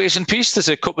horse racing piece. There's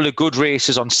a couple of good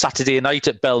races on Saturday night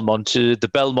at Belmont. The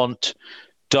Belmont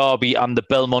Derby and the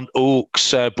Belmont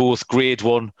Oaks, both Grade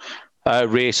 1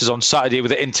 races on Saturday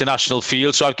with the international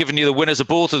field. So I've given you the winners of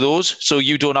both of those, so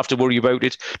you don't have to worry about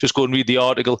it. Just go and read the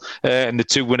article, and the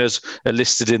 2 winners are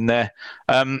listed in there.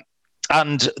 And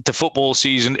the football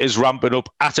season is ramping up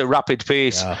at a rapid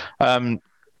pace. Yeah.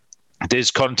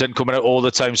 There's content coming out all the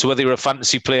time. So whether you're a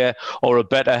fantasy player or a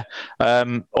bettor,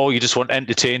 or you just want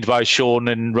entertained by Sean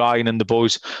and Ryan and the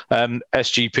boys,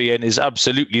 SGPN is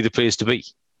absolutely the place to be.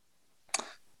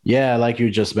 Yeah, like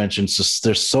you just mentioned,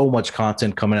 there's so much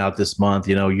content coming out this month.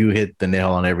 You hit the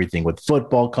nail on everything with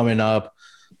football coming up.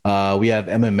 We have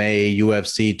MMA,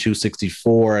 UFC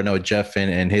 264. I know Jeff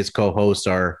and his co-hosts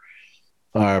are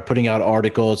putting out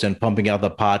articles and pumping out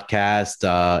the podcast.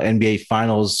 NBA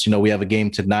Finals, we have a game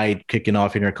tonight kicking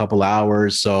off in a couple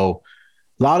hours. So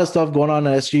a lot of stuff going on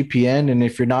at SGPN. And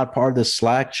if you're not part of the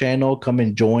Slack channel, come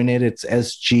and join it. It's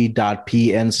sg.pn/Slack.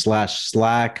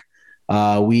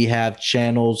 We have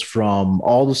channels from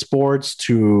all the sports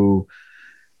to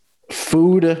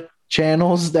food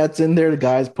channels that's in there. The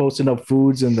guys posting up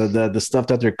foods and the stuff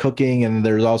that they're cooking. And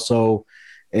there's also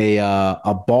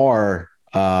a bar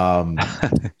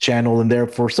channel in there.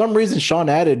 For some reason, Sean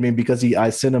added me because I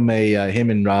sent him him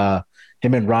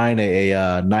and Ryan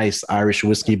a nice Irish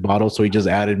whiskey bottle, so he just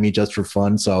added me just for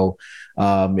fun. So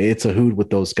it's a hoot with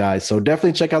those guys. So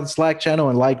definitely check out the Slack channel,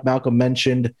 and like Malcolm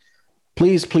mentioned,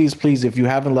 please, if you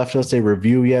haven't left us a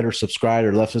review yet or subscribed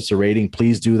or left us a rating,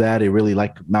 please do that. It really,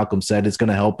 like Malcolm said, it's going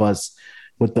to help us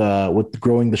with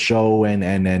growing the show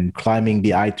and climbing the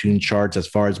iTunes charts as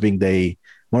far as being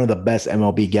one of the best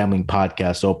MLB gambling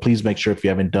podcasts. So please make sure, if you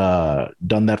haven't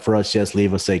done that for us,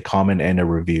 leave us a comment and a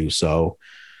review. So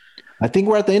I think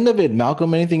we're at the end of it.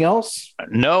 Malcolm, anything else?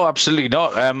 No, absolutely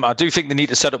not. I do think they need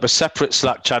to set up a separate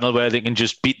Slack channel where they can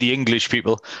just beat the English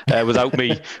people without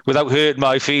me, without hurting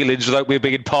my feelings, without me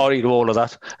being party to all of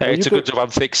that. It's a good job I'm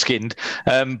thick-skinned.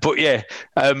 But yeah,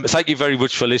 thank you very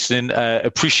much for listening.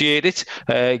 Appreciate it.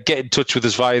 Get in touch with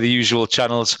us via the usual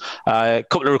channels. A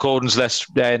couple of recordings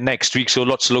next week, so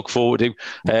lots to look forward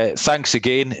to. Thanks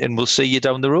again, and we'll see you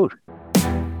down the road.